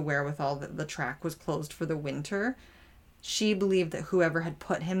 especially with the wherewithal that the track was closed for the winter. She believed that whoever had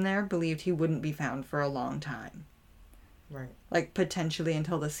put him there believed he wouldn't be found for a long time. Right. Like, potentially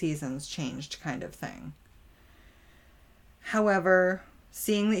until the seasons changed kind of thing. However,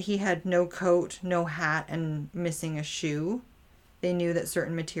 seeing that he had no coat, no hat, and missing a shoe, they knew that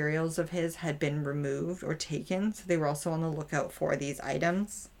certain materials of his had been removed or taken, so they were also on the lookout for these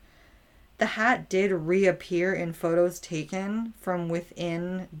items. The hat did reappear in photos taken from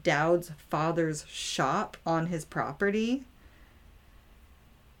within Dowd's father's shop on his property.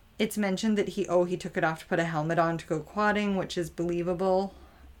 It's mentioned that he took it off to put a helmet on to go quadding, which is believable.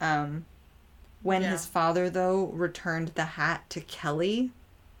 When his father, though, returned the hat to Kelly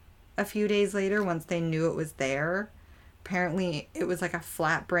a few days later, once they knew it was there, apparently it was like a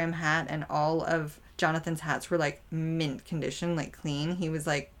flat brim hat, and all of Jonathan's hats were like mint condition, like clean. He was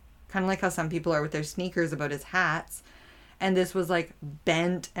like, kind of like how some people are with their sneakers about his hats. And this was like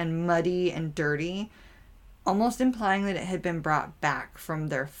bent and muddy and dirty, almost implying that it had been brought back from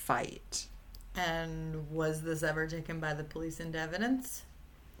their fight. And was this ever taken by the police into evidence?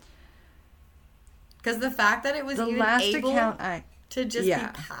 Because the fact that it was even able to just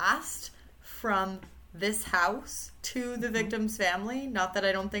be passed from this house to the victim's family, not that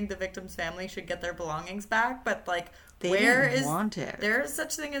I don't think the victim's family should get their belongings back, but like, there is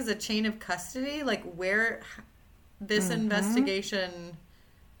such thing as a chain of custody? Like, where this investigation,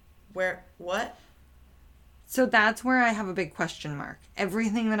 what? So that's where I have a big question mark.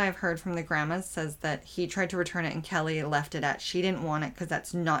 Everything that I've heard from the grandmas says that he tried to return it and Kelly left it at, she didn't want it because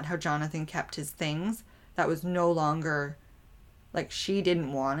that's not how Jonathan kept his things. That was no longer, like, she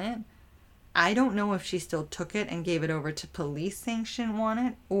didn't want it. I don't know if she still took it and gave it over to police saying she didn't want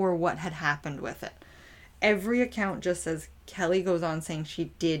it, or what had happened with it. Every account just says Kelly goes on saying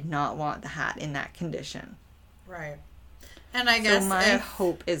she did not want the hat in that condition. Right. And I guess so my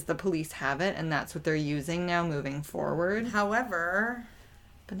hope is the police have it, and that's what they're using now moving forward. However,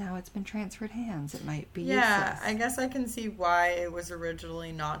 but now it's been transferred hands. It might be useless. Useless. I guess I can see why it was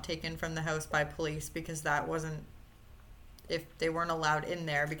originally not taken from the house by police, because that wasn't, if they weren't allowed in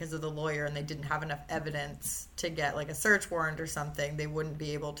there because of the lawyer and they didn't have enough evidence to get like a search warrant or something, they wouldn't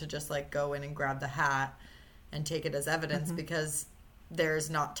be able to just like go in and grab the hat and take it as evidence because there's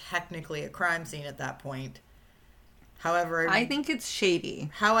not technically a crime scene at that point. However, I think it's shady.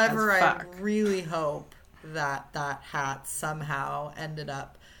 However, I really hope that that hat somehow ended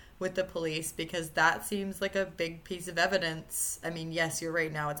up with the police, because that seems like a big piece of evidence. I mean, yes, you're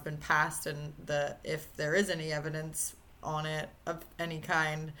right, now it's been passed, and if there is any evidence on it of any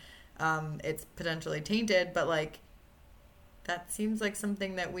kind, it's potentially tainted, but like, that seems like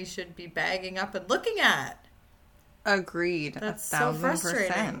something that we should be bagging up and looking at. Agreed. That's so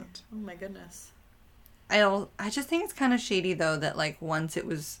frustrating. Oh my goodness. I just think it's kind of shady, though, that, like, once it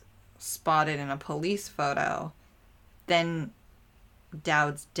was spotted in a police photo, then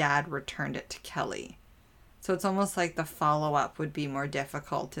Dowd's dad returned it to Kelly. So it's almost like the follow-up would be more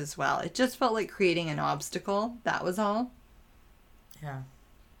difficult as well. It just felt like creating an obstacle. That was all. Yeah.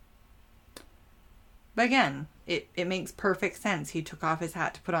 But again, it makes perfect sense. He took off his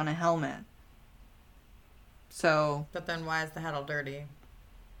hat to put on a helmet. So... But then why is the hat all dirty?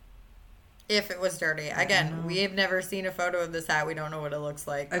 If it was dirty. Again, we have never seen a photo of this hat. We don't know what it looks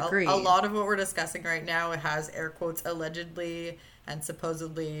like. Agreed. A lot of what we're discussing right now, it has air quotes allegedly and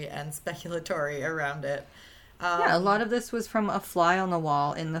supposedly and speculatory around it. Yeah, a lot of this was from a fly on the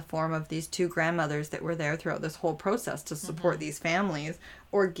wall in the form of these two grandmothers that were there throughout this whole process to support these families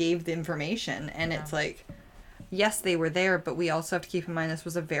or gave the information. And it's like, yes, they were there, but we also have to keep in mind this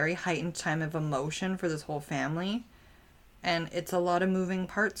was a very heightened time of emotion for this whole family. And it's a lot of moving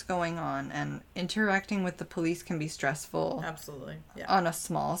parts going on, and interacting with the police can be stressful. Absolutely. Yeah. On a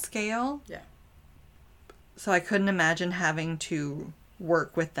small scale. Yeah. So I couldn't imagine having to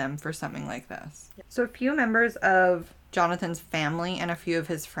work with them for something like this. Yeah. So a few members of Jonathan's family and a few of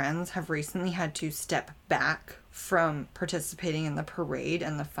his friends have recently had to step back from participating in the parade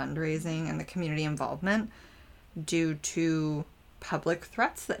and the fundraising and the community involvement due to public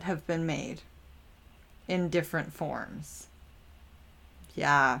threats that have been made in different forms.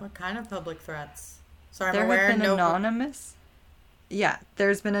 Yeah. What kind of public threats? So there have been anonymous. Yeah,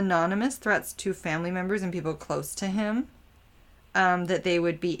 there's been anonymous threats to family members and people close to him, that they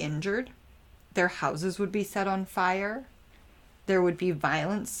would be injured, their houses would be set on fire, there would be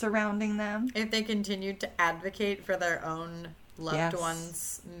violence surrounding them. If they continued to advocate for their own loved Yes.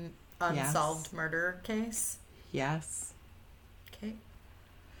 one's unsolved murder case. Yes. Okay.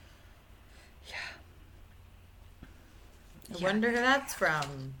 Yeah. I wonder who that's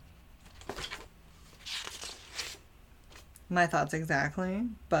from. My thoughts exactly,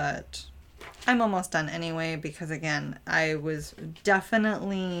 but I'm almost done anyway because, again, I was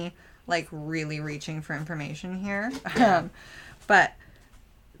definitely, like, really reaching for information here. But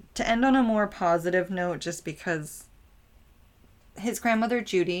to end on a more positive note, just because his grandmother,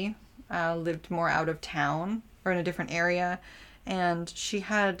 Judy, lived more out of town or in a different area, and she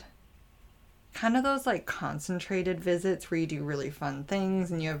had kind of those, like, concentrated visits where you do really fun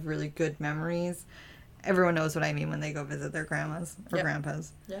things and you have really good memories. Everyone knows what I mean when they go visit their grandmas or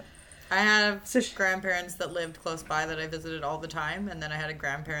grandpas. Yep. I have grandparents that lived close by that I visited all the time, and then I had a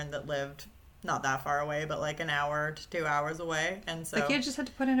grandparent that lived not that far away, but like an hour to 2 hours away, and so the kids just had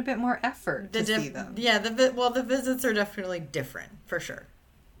to put in a bit more effort to see them. Yeah, the visits are definitely different for sure.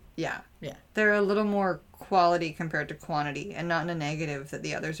 Yeah, yeah, they're a little more quality compared to quantity, and not in a negative that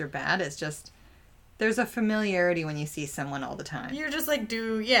the others are bad. It's just there's a familiarity when you see someone all the time. You're just like,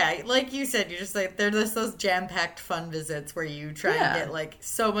 like you said, you're just like, they're just those jam-packed fun visits where you try and get like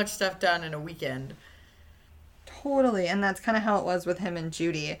so much stuff done in a weekend. Totally, and that's kind of how it was with him and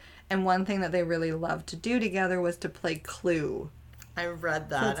Judy. And one thing that they really loved to do together was to play Clue. I read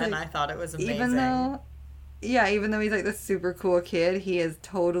that, and I thought it was amazing. Even though he's like this super cool kid, he is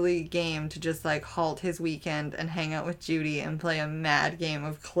totally game to just like halt his weekend and hang out with Judy and play a mad game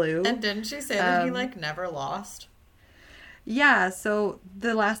of Clue. And didn't she say that he like never lost? Yeah, so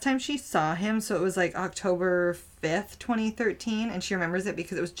the last time she saw him, so it was like October 5th, 2013, and she remembers it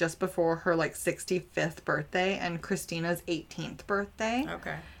because it was just before her like 65th birthday and Christina's 18th birthday.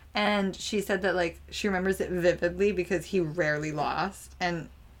 Okay. And she said that, like, she remembers it vividly because he rarely lost. And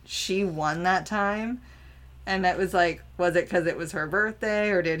she won that time. And it was like, was it because it was her birthday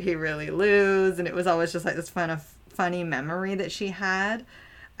or did he really lose? And it was always just like this funny memory that she had.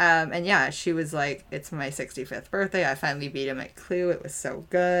 And yeah, she was like, it's my 65th birthday. I finally beat him at Clue. It was so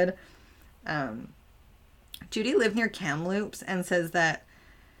good. Judy lived near Kamloops and says that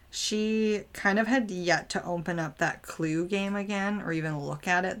she kind of had yet to open up that Clue game again or even look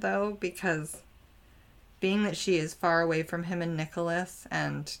at it, though, because being that she is far away from him and Nicholas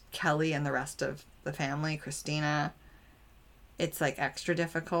and Kelly and the rest of the family, Christina, it's like extra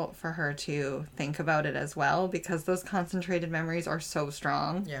difficult for her to think about it as well because those concentrated memories are so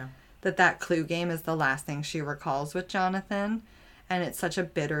strong. Yeah. That Clue game is the last thing she recalls with Jonathan, and it's such a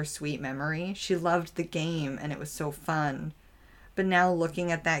bittersweet memory. She loved the game and it was so fun. But now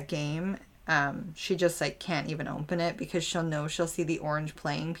looking at that game, she just like can't even open it because she'll see the orange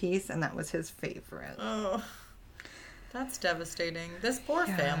playing piece, and that was his favorite. Oh, that's devastating. This poor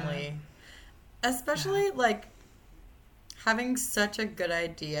family, especially like having such a good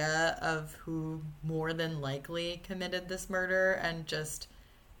idea of who more than likely committed this murder and just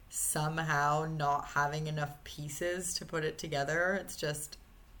somehow not having enough pieces to put it together.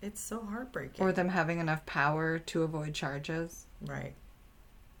 It's so heartbreaking. Or them having enough power to avoid charges. Right.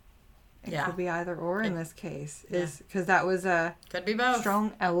 It could be either or in this case. Because that was could be both.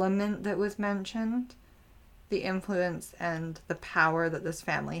 Strong element that was mentioned. The influence and the power that this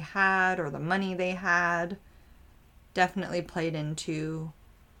family had or the money they had definitely played into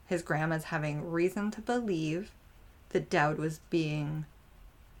his grandma's having reason to believe that Dowd was being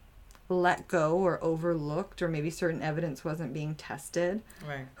let go or overlooked, or maybe certain evidence wasn't being tested.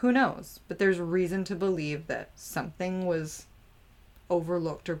 Right. Who knows? But there's reason to believe that something was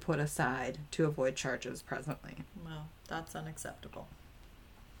overlooked or put aside to avoid charges presently. Well, that's unacceptable.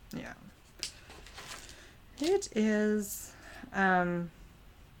 Yeah. It is.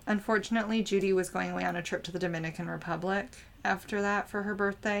 Unfortunately, Judy was going away on a trip to the Dominican Republic after that for her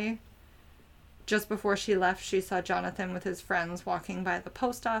birthday. Just before she left, she saw Jonathan with his friends walking by the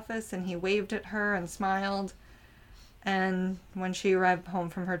post office, and he waved at her and smiled. And when she arrived home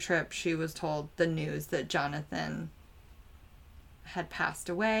from her trip, she was told the news that Jonathan had passed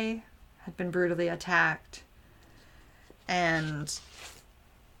away, had been brutally attacked, and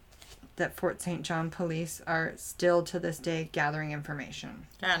that Fort St. John police are still to this day gathering information.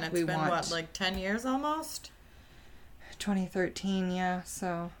 Yeah, and it's been, like 10 years almost? 2013, yeah,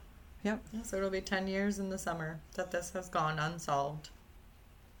 so... Yep. Yeah, so it'll be 10 years in the summer that this has gone unsolved.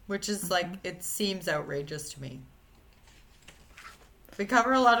 Which is like, it seems outrageous to me. We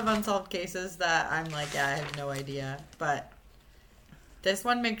cover a lot of unsolved cases that I'm like, yeah, I have no idea. But this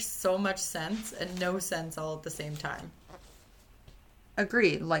one makes so much sense and no sense all at the same time.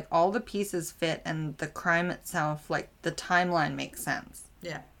 agreed. Like, all the pieces fit, and the crime itself, like, the timeline makes sense.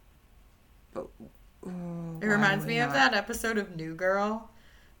 Yeah. But it reminds me of that episode of New Girl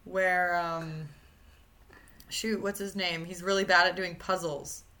where, shoot, what's his name? He's really bad at doing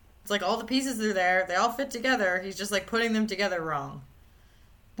puzzles. It's like all the pieces are there. They all fit together. He's just like putting them together wrong.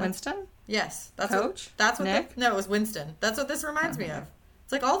 Winston? Yes. That's Coach? That's what. Nick? No, it was Winston. That's what this reminds me of.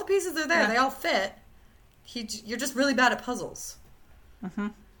 It's like all the pieces are there. Yeah. They all fit. You're just really bad at puzzles. Mm-hmm.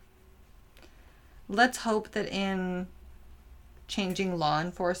 Let's hope that in changing law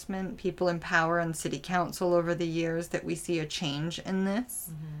enforcement, people in power and city council over the years, that we see a change in this.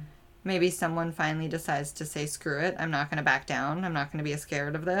 Mm-hmm. Maybe someone finally decides to say, screw it, I'm not going to back down. I'm not going to be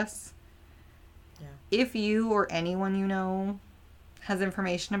scared of this. Yeah. If you or anyone you know has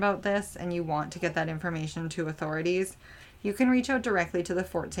information about this and you want to get that information to authorities, you can reach out directly to the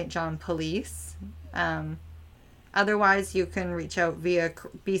Fort St. John Police. Otherwise, you can reach out via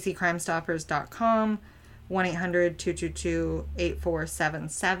bccrimestoppers.com,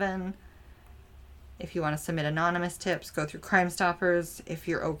 1-800-222-8477. If you want to submit anonymous tips, go through Crime Stoppers. If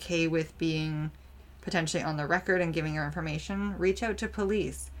you're okay with being potentially on the record and giving your information, reach out to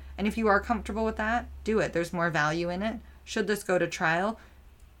police. And if you are comfortable with that, do it. There's more value in it. Should this go to trial,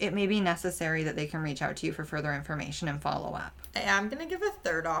 it may be necessary that they can reach out to you for further information and follow up. I am going to give a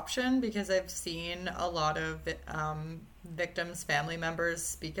third option because I've seen a lot of victims' family members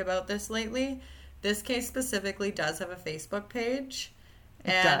speak about this lately. This case specifically does have a Facebook page.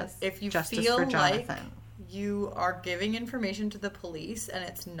 It does. If you Justice feel for like Jonathan. You are giving information to the police and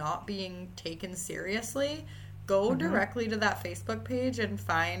it's not being taken seriously, go directly to that Facebook page and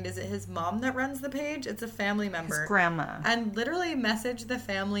find, is it his mom that runs the page? It's a family member. His grandma. And literally message the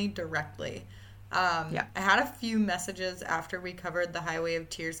family directly. I had a few messages after we covered the Highway of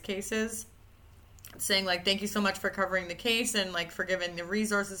Tears cases saying, like, thank you so much for covering the case and, like, for giving the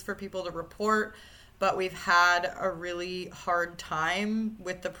resources for people to report. But we've had a really hard time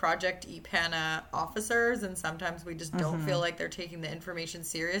with the Project EPANA officers, and sometimes we just don't feel like they're taking the information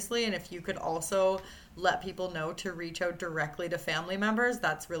seriously. And if you could also let people know to reach out directly to family members,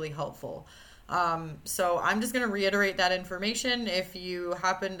 that's really helpful. So I'm just going to reiterate that information. If you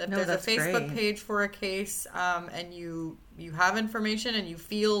happen, if there's a Facebook page for a case, and you have information and you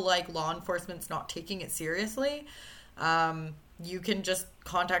feel like law enforcement's not taking it seriously, you can just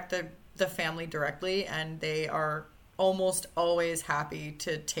contact the family directly, and they are almost always happy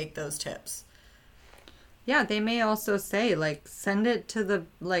to take those tips. Yeah, they may also say, like, send it to the,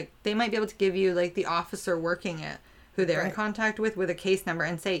 like, they might be able to give you, like, the officer working it, who they're in contact with a case number,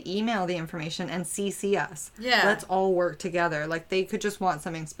 and say, email the information and CC us. Yeah. Let's all work together. Like, they could just want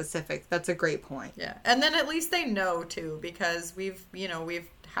something specific. That's a great point. Yeah. And then at least they know, too, because we've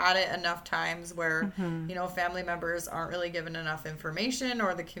had it enough times where, family members aren't really given enough information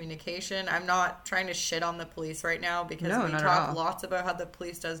or the communication. I'm not trying to shit on the police right now because we talk lots about how the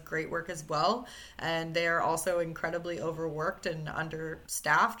police does great work as well. And they are also incredibly overworked and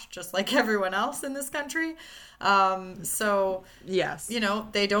understaffed, just like everyone else in this country. So, yes,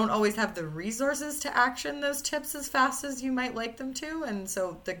 they don't always have the resources to action those tips as fast as you might like them to. And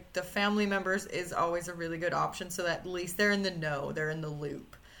so the family members is always a really good option so that at least they're in the know, they're in the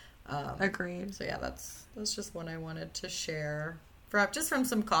loop. Agreed. So yeah, that's just one I wanted to share from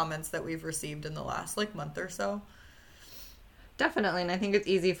some comments that we've received in the last month or so. Definitely, and I think it's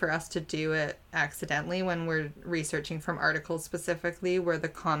easy for us to do it accidentally when we're researching from articles specifically, where the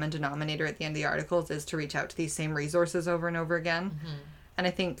common denominator at the end of the articles is to reach out to these same resources over and over again. And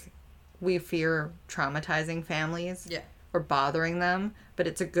I think we fear traumatizing families or bothering them, but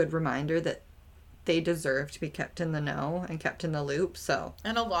it's a good reminder that they deserve to be kept in the know and kept in the loop. So,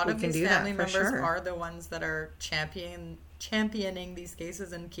 and a lot of these family members are the ones that are championing these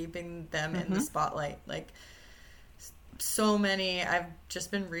cases and keeping them in the spotlight. Like, so many, I've just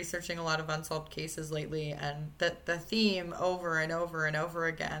been researching a lot of unsolved cases lately, and the theme over and over and over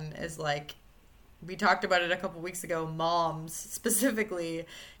again is, like, we talked about it a couple weeks ago, moms specifically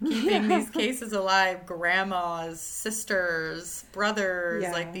keeping these cases alive, grandmas, sisters, brothers,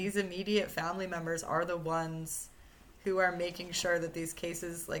 like these immediate family members are the ones who are making sure that these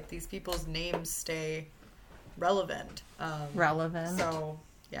cases, like these people's names stay relevant. So,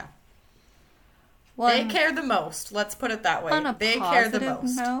 yeah. Well, they care the most. Let's put it that way. They care the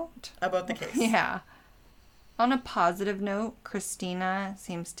most about the case. Yeah. On a positive note, Christina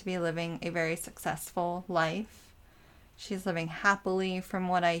seems to be living a very successful life. She's living happily from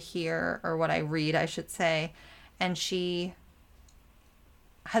what I hear, or what I read, I should say. And she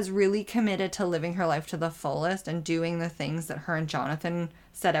has really committed to living her life to the fullest and doing the things that her and Jonathan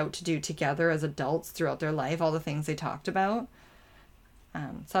set out to do together as adults throughout their life, all the things they talked about.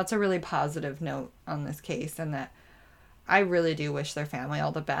 So that's a really positive note on this case, and that I really do wish their family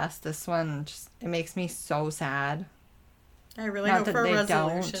all the best. This one just, it makes me so sad. I really Not hope that for a they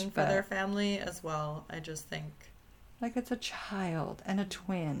resolution don't, for their but- family as well. I just think Like, it's a child and a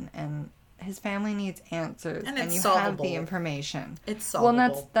twin, and his family needs answers, And and it's you have solvable. the information. it's Well,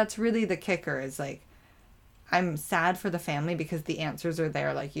 solvable. and that's really the kicker, is like, I'm sad for the family because the answers are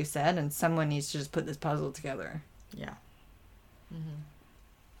there, like you said, and someone needs to just put this puzzle together. Yeah.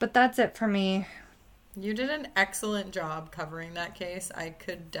 But that's it for me. You did an excellent job covering that case. I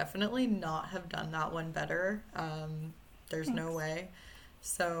could definitely not have done that one better. There's no way.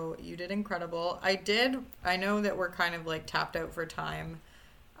 So you did incredible. I know that we're kind of like tapped out for time.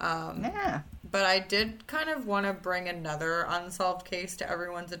 Yeah. But I did kind of want to bring another unsolved case to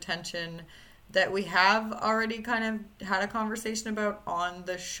everyone's attention that we have already kind of had a conversation about on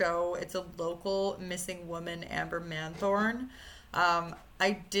the show. It's a local missing woman, Amber Manthorn.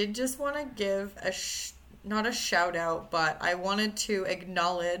 I did just want to give not a shout out, but I wanted to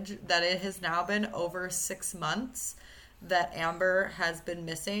acknowledge that it has now been over 6 months that Amber has been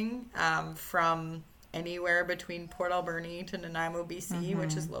missing, from anywhere between Port Alberni to Nanaimo, BC,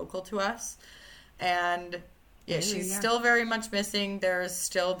 which is local to us. And she's still very much missing. There's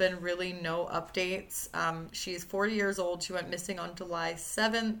still been really no updates. She's 40 years old. She went missing on July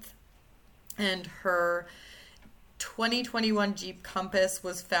 7th. And her 2021 Jeep Compass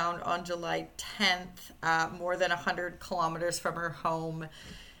was found on July 10th, more than 100 kilometers from her home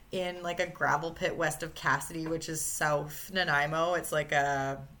in like a gravel pit west of Cassidy, which is South Nanaimo. It's like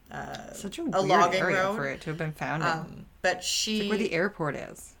Such a a weird logging area road. for it to have been found in. But It's like where the airport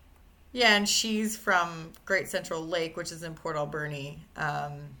is. Yeah, and she's from Great Central Lake, which is in Port Alberni.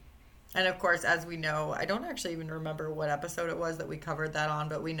 And of course, as we know, I don't actually even remember what episode it was that we covered that on,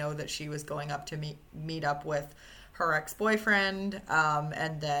 but we know that she was going up to meet up with her ex-boyfriend.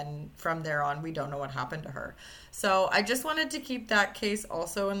 And then from there on, we don't know what happened to her. So I just wanted to keep that case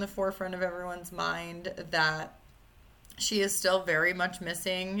also in the forefront of everyone's mind, that she is still very much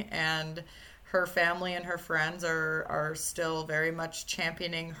missing, and her family and her friends are still very much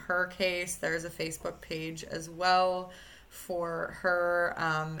championing her case. There's a Facebook page as well for her.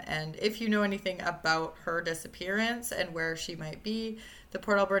 And if you know anything about her disappearance and where she might be, the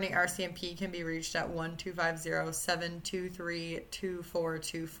Port Alberni RCMP can be reached at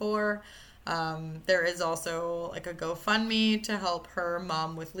 1-250-723-2424. There is also like a GoFundMe to help her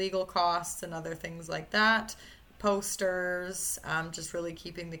mom with legal costs and other things like that. Posters, just really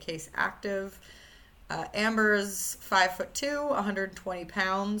keeping the case active. Amber's 5'2", 120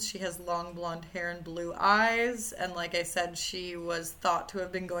 pounds. She has long blonde hair and blue eyes. And like I said, she was thought to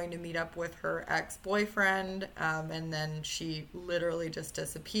have been going to meet up with her ex-boyfriend. And then she literally just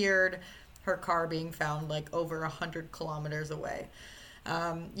disappeared. Her car being found like over 100 kilometers away.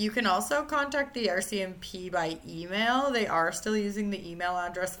 You can also contact the RCMP by email. They are still using the email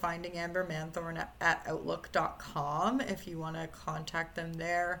address findingambermanthorn at outlook.com if you want to contact them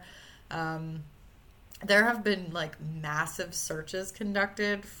there. There have been like massive searches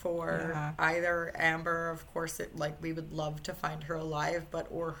conducted for either Amber, of course, we would love to find her alive,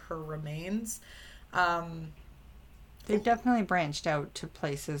 or her remains. They've definitely branched out to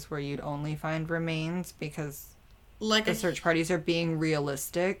places where you'd only find remains, because the search parties are being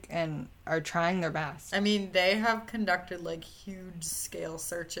realistic and are trying their best. I mean, they have conducted like huge scale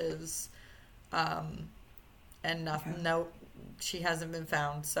searches, and nothing. No, she hasn't been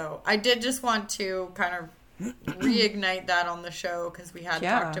found. So I did just want to kind of reignite that on the show, because we had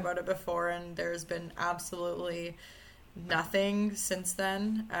talked about it before, and there's been absolutely nothing since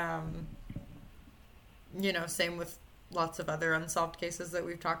then. Same with lots of other unsolved cases that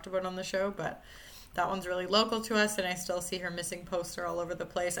we've talked about on the show, but that one's really local to us, and I still see her missing poster all over the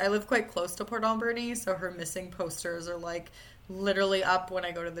place. I live quite close to Port Alberni, so her missing posters are like literally up when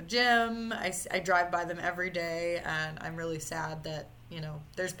I go to the gym. I drive by them every day, and I'm really sad that,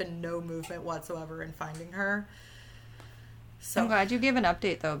 there's been no movement whatsoever in finding her. So I'm glad you gave an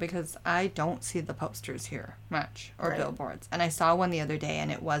update, though, because I don't see the posters here much, or billboards. And I saw one the other day,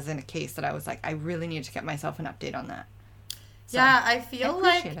 and it wasn't a case that I was like, I really need to get myself an update on that. So, yeah, I feel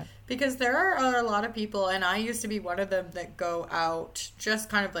like, it. because there are a lot of people, and I used to be one of them, that go out just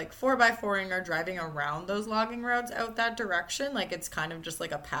kind of like 4x4ing or driving around those logging roads out that direction. Like, it's kind of just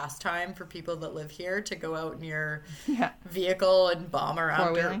like a pastime for people that live here to go out in your vehicle and bomb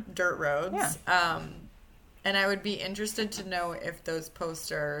around dirt roads. Yeah. And I would be interested to know if those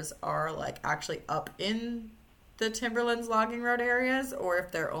posters are like actually up in the Timberlands logging road areas, or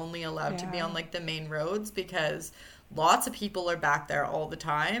if they're only allowed to be on like the main roads, because lots of people are back there all the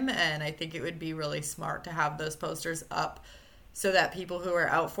time, and I think it would be really smart to have those posters up so that people who are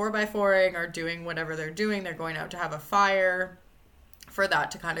out 4x4ing or doing whatever they're doing, they're going out to have a fire, for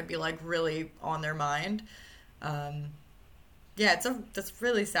that to kind of be like really on their mind. Yeah, it's a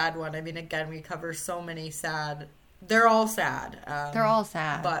really sad one. I mean, again, we cover so many sad. They're all sad. They're all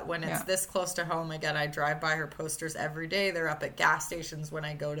sad. But when it's this close to home, again, I drive by her posters every day. They're up at gas stations when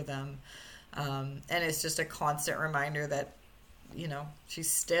I go to them. And it's just a constant reminder that, you know, she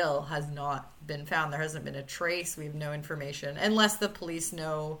still has not been found. There hasn't been a trace. We have no information unless the police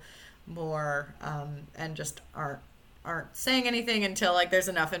know more, and just aren't saying anything until like there's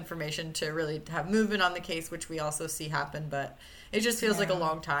enough information to really have movement on the case, which we also see happen. But it just feels like a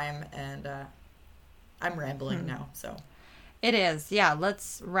long time, and I'm rambling now, so it is. Yeah,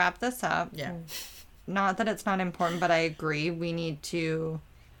 let's wrap this up. Yeah, not that it's not important, but I agree we need to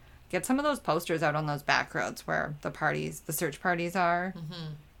get some of those posters out on those back roads where the search parties are.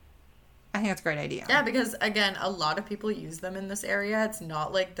 I think that's a great idea. Yeah, because again, a lot of people use them in this area. It's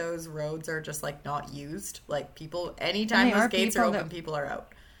not like those roads are just like not used. Like people, anytime those gates are open, people are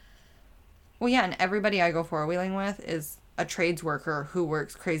out. Well, yeah, and everybody I go four-wheeling with is a trades worker who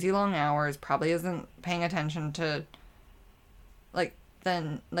works crazy long hours, probably isn't paying attention to,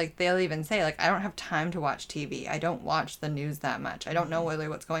 they'll even say, like, I don't have time to watch TV. I don't watch the news that much. I don't know really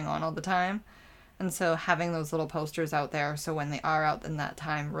what's going on all the time. And so having those little posters out there, so when they are out in that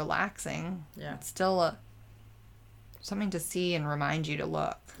time relaxing, it's still something to see and remind you to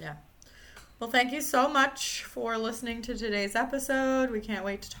look. Yeah. Well, thank you so much for listening to today's episode. We can't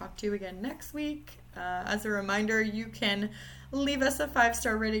wait to talk to you again next week. As a reminder, you can leave us a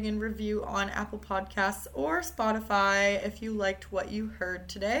 5-star rating and review on Apple Podcasts or Spotify if you liked what you heard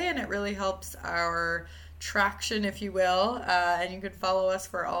today, and it really helps our traction, if you will. And you can follow us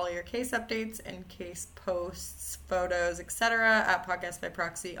for all your case updates and case posts, photos, etc. at Podcast by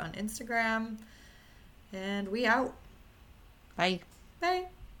Proxy on Instagram. And we out. Bye. Bye.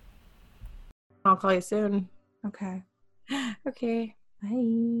 I'll call you soon. Okay. Okay.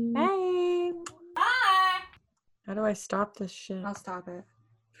 Bye. Bye. Bye. How do I stop this shit? I'll stop it.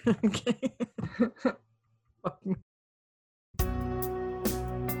 Okay. Fuck me.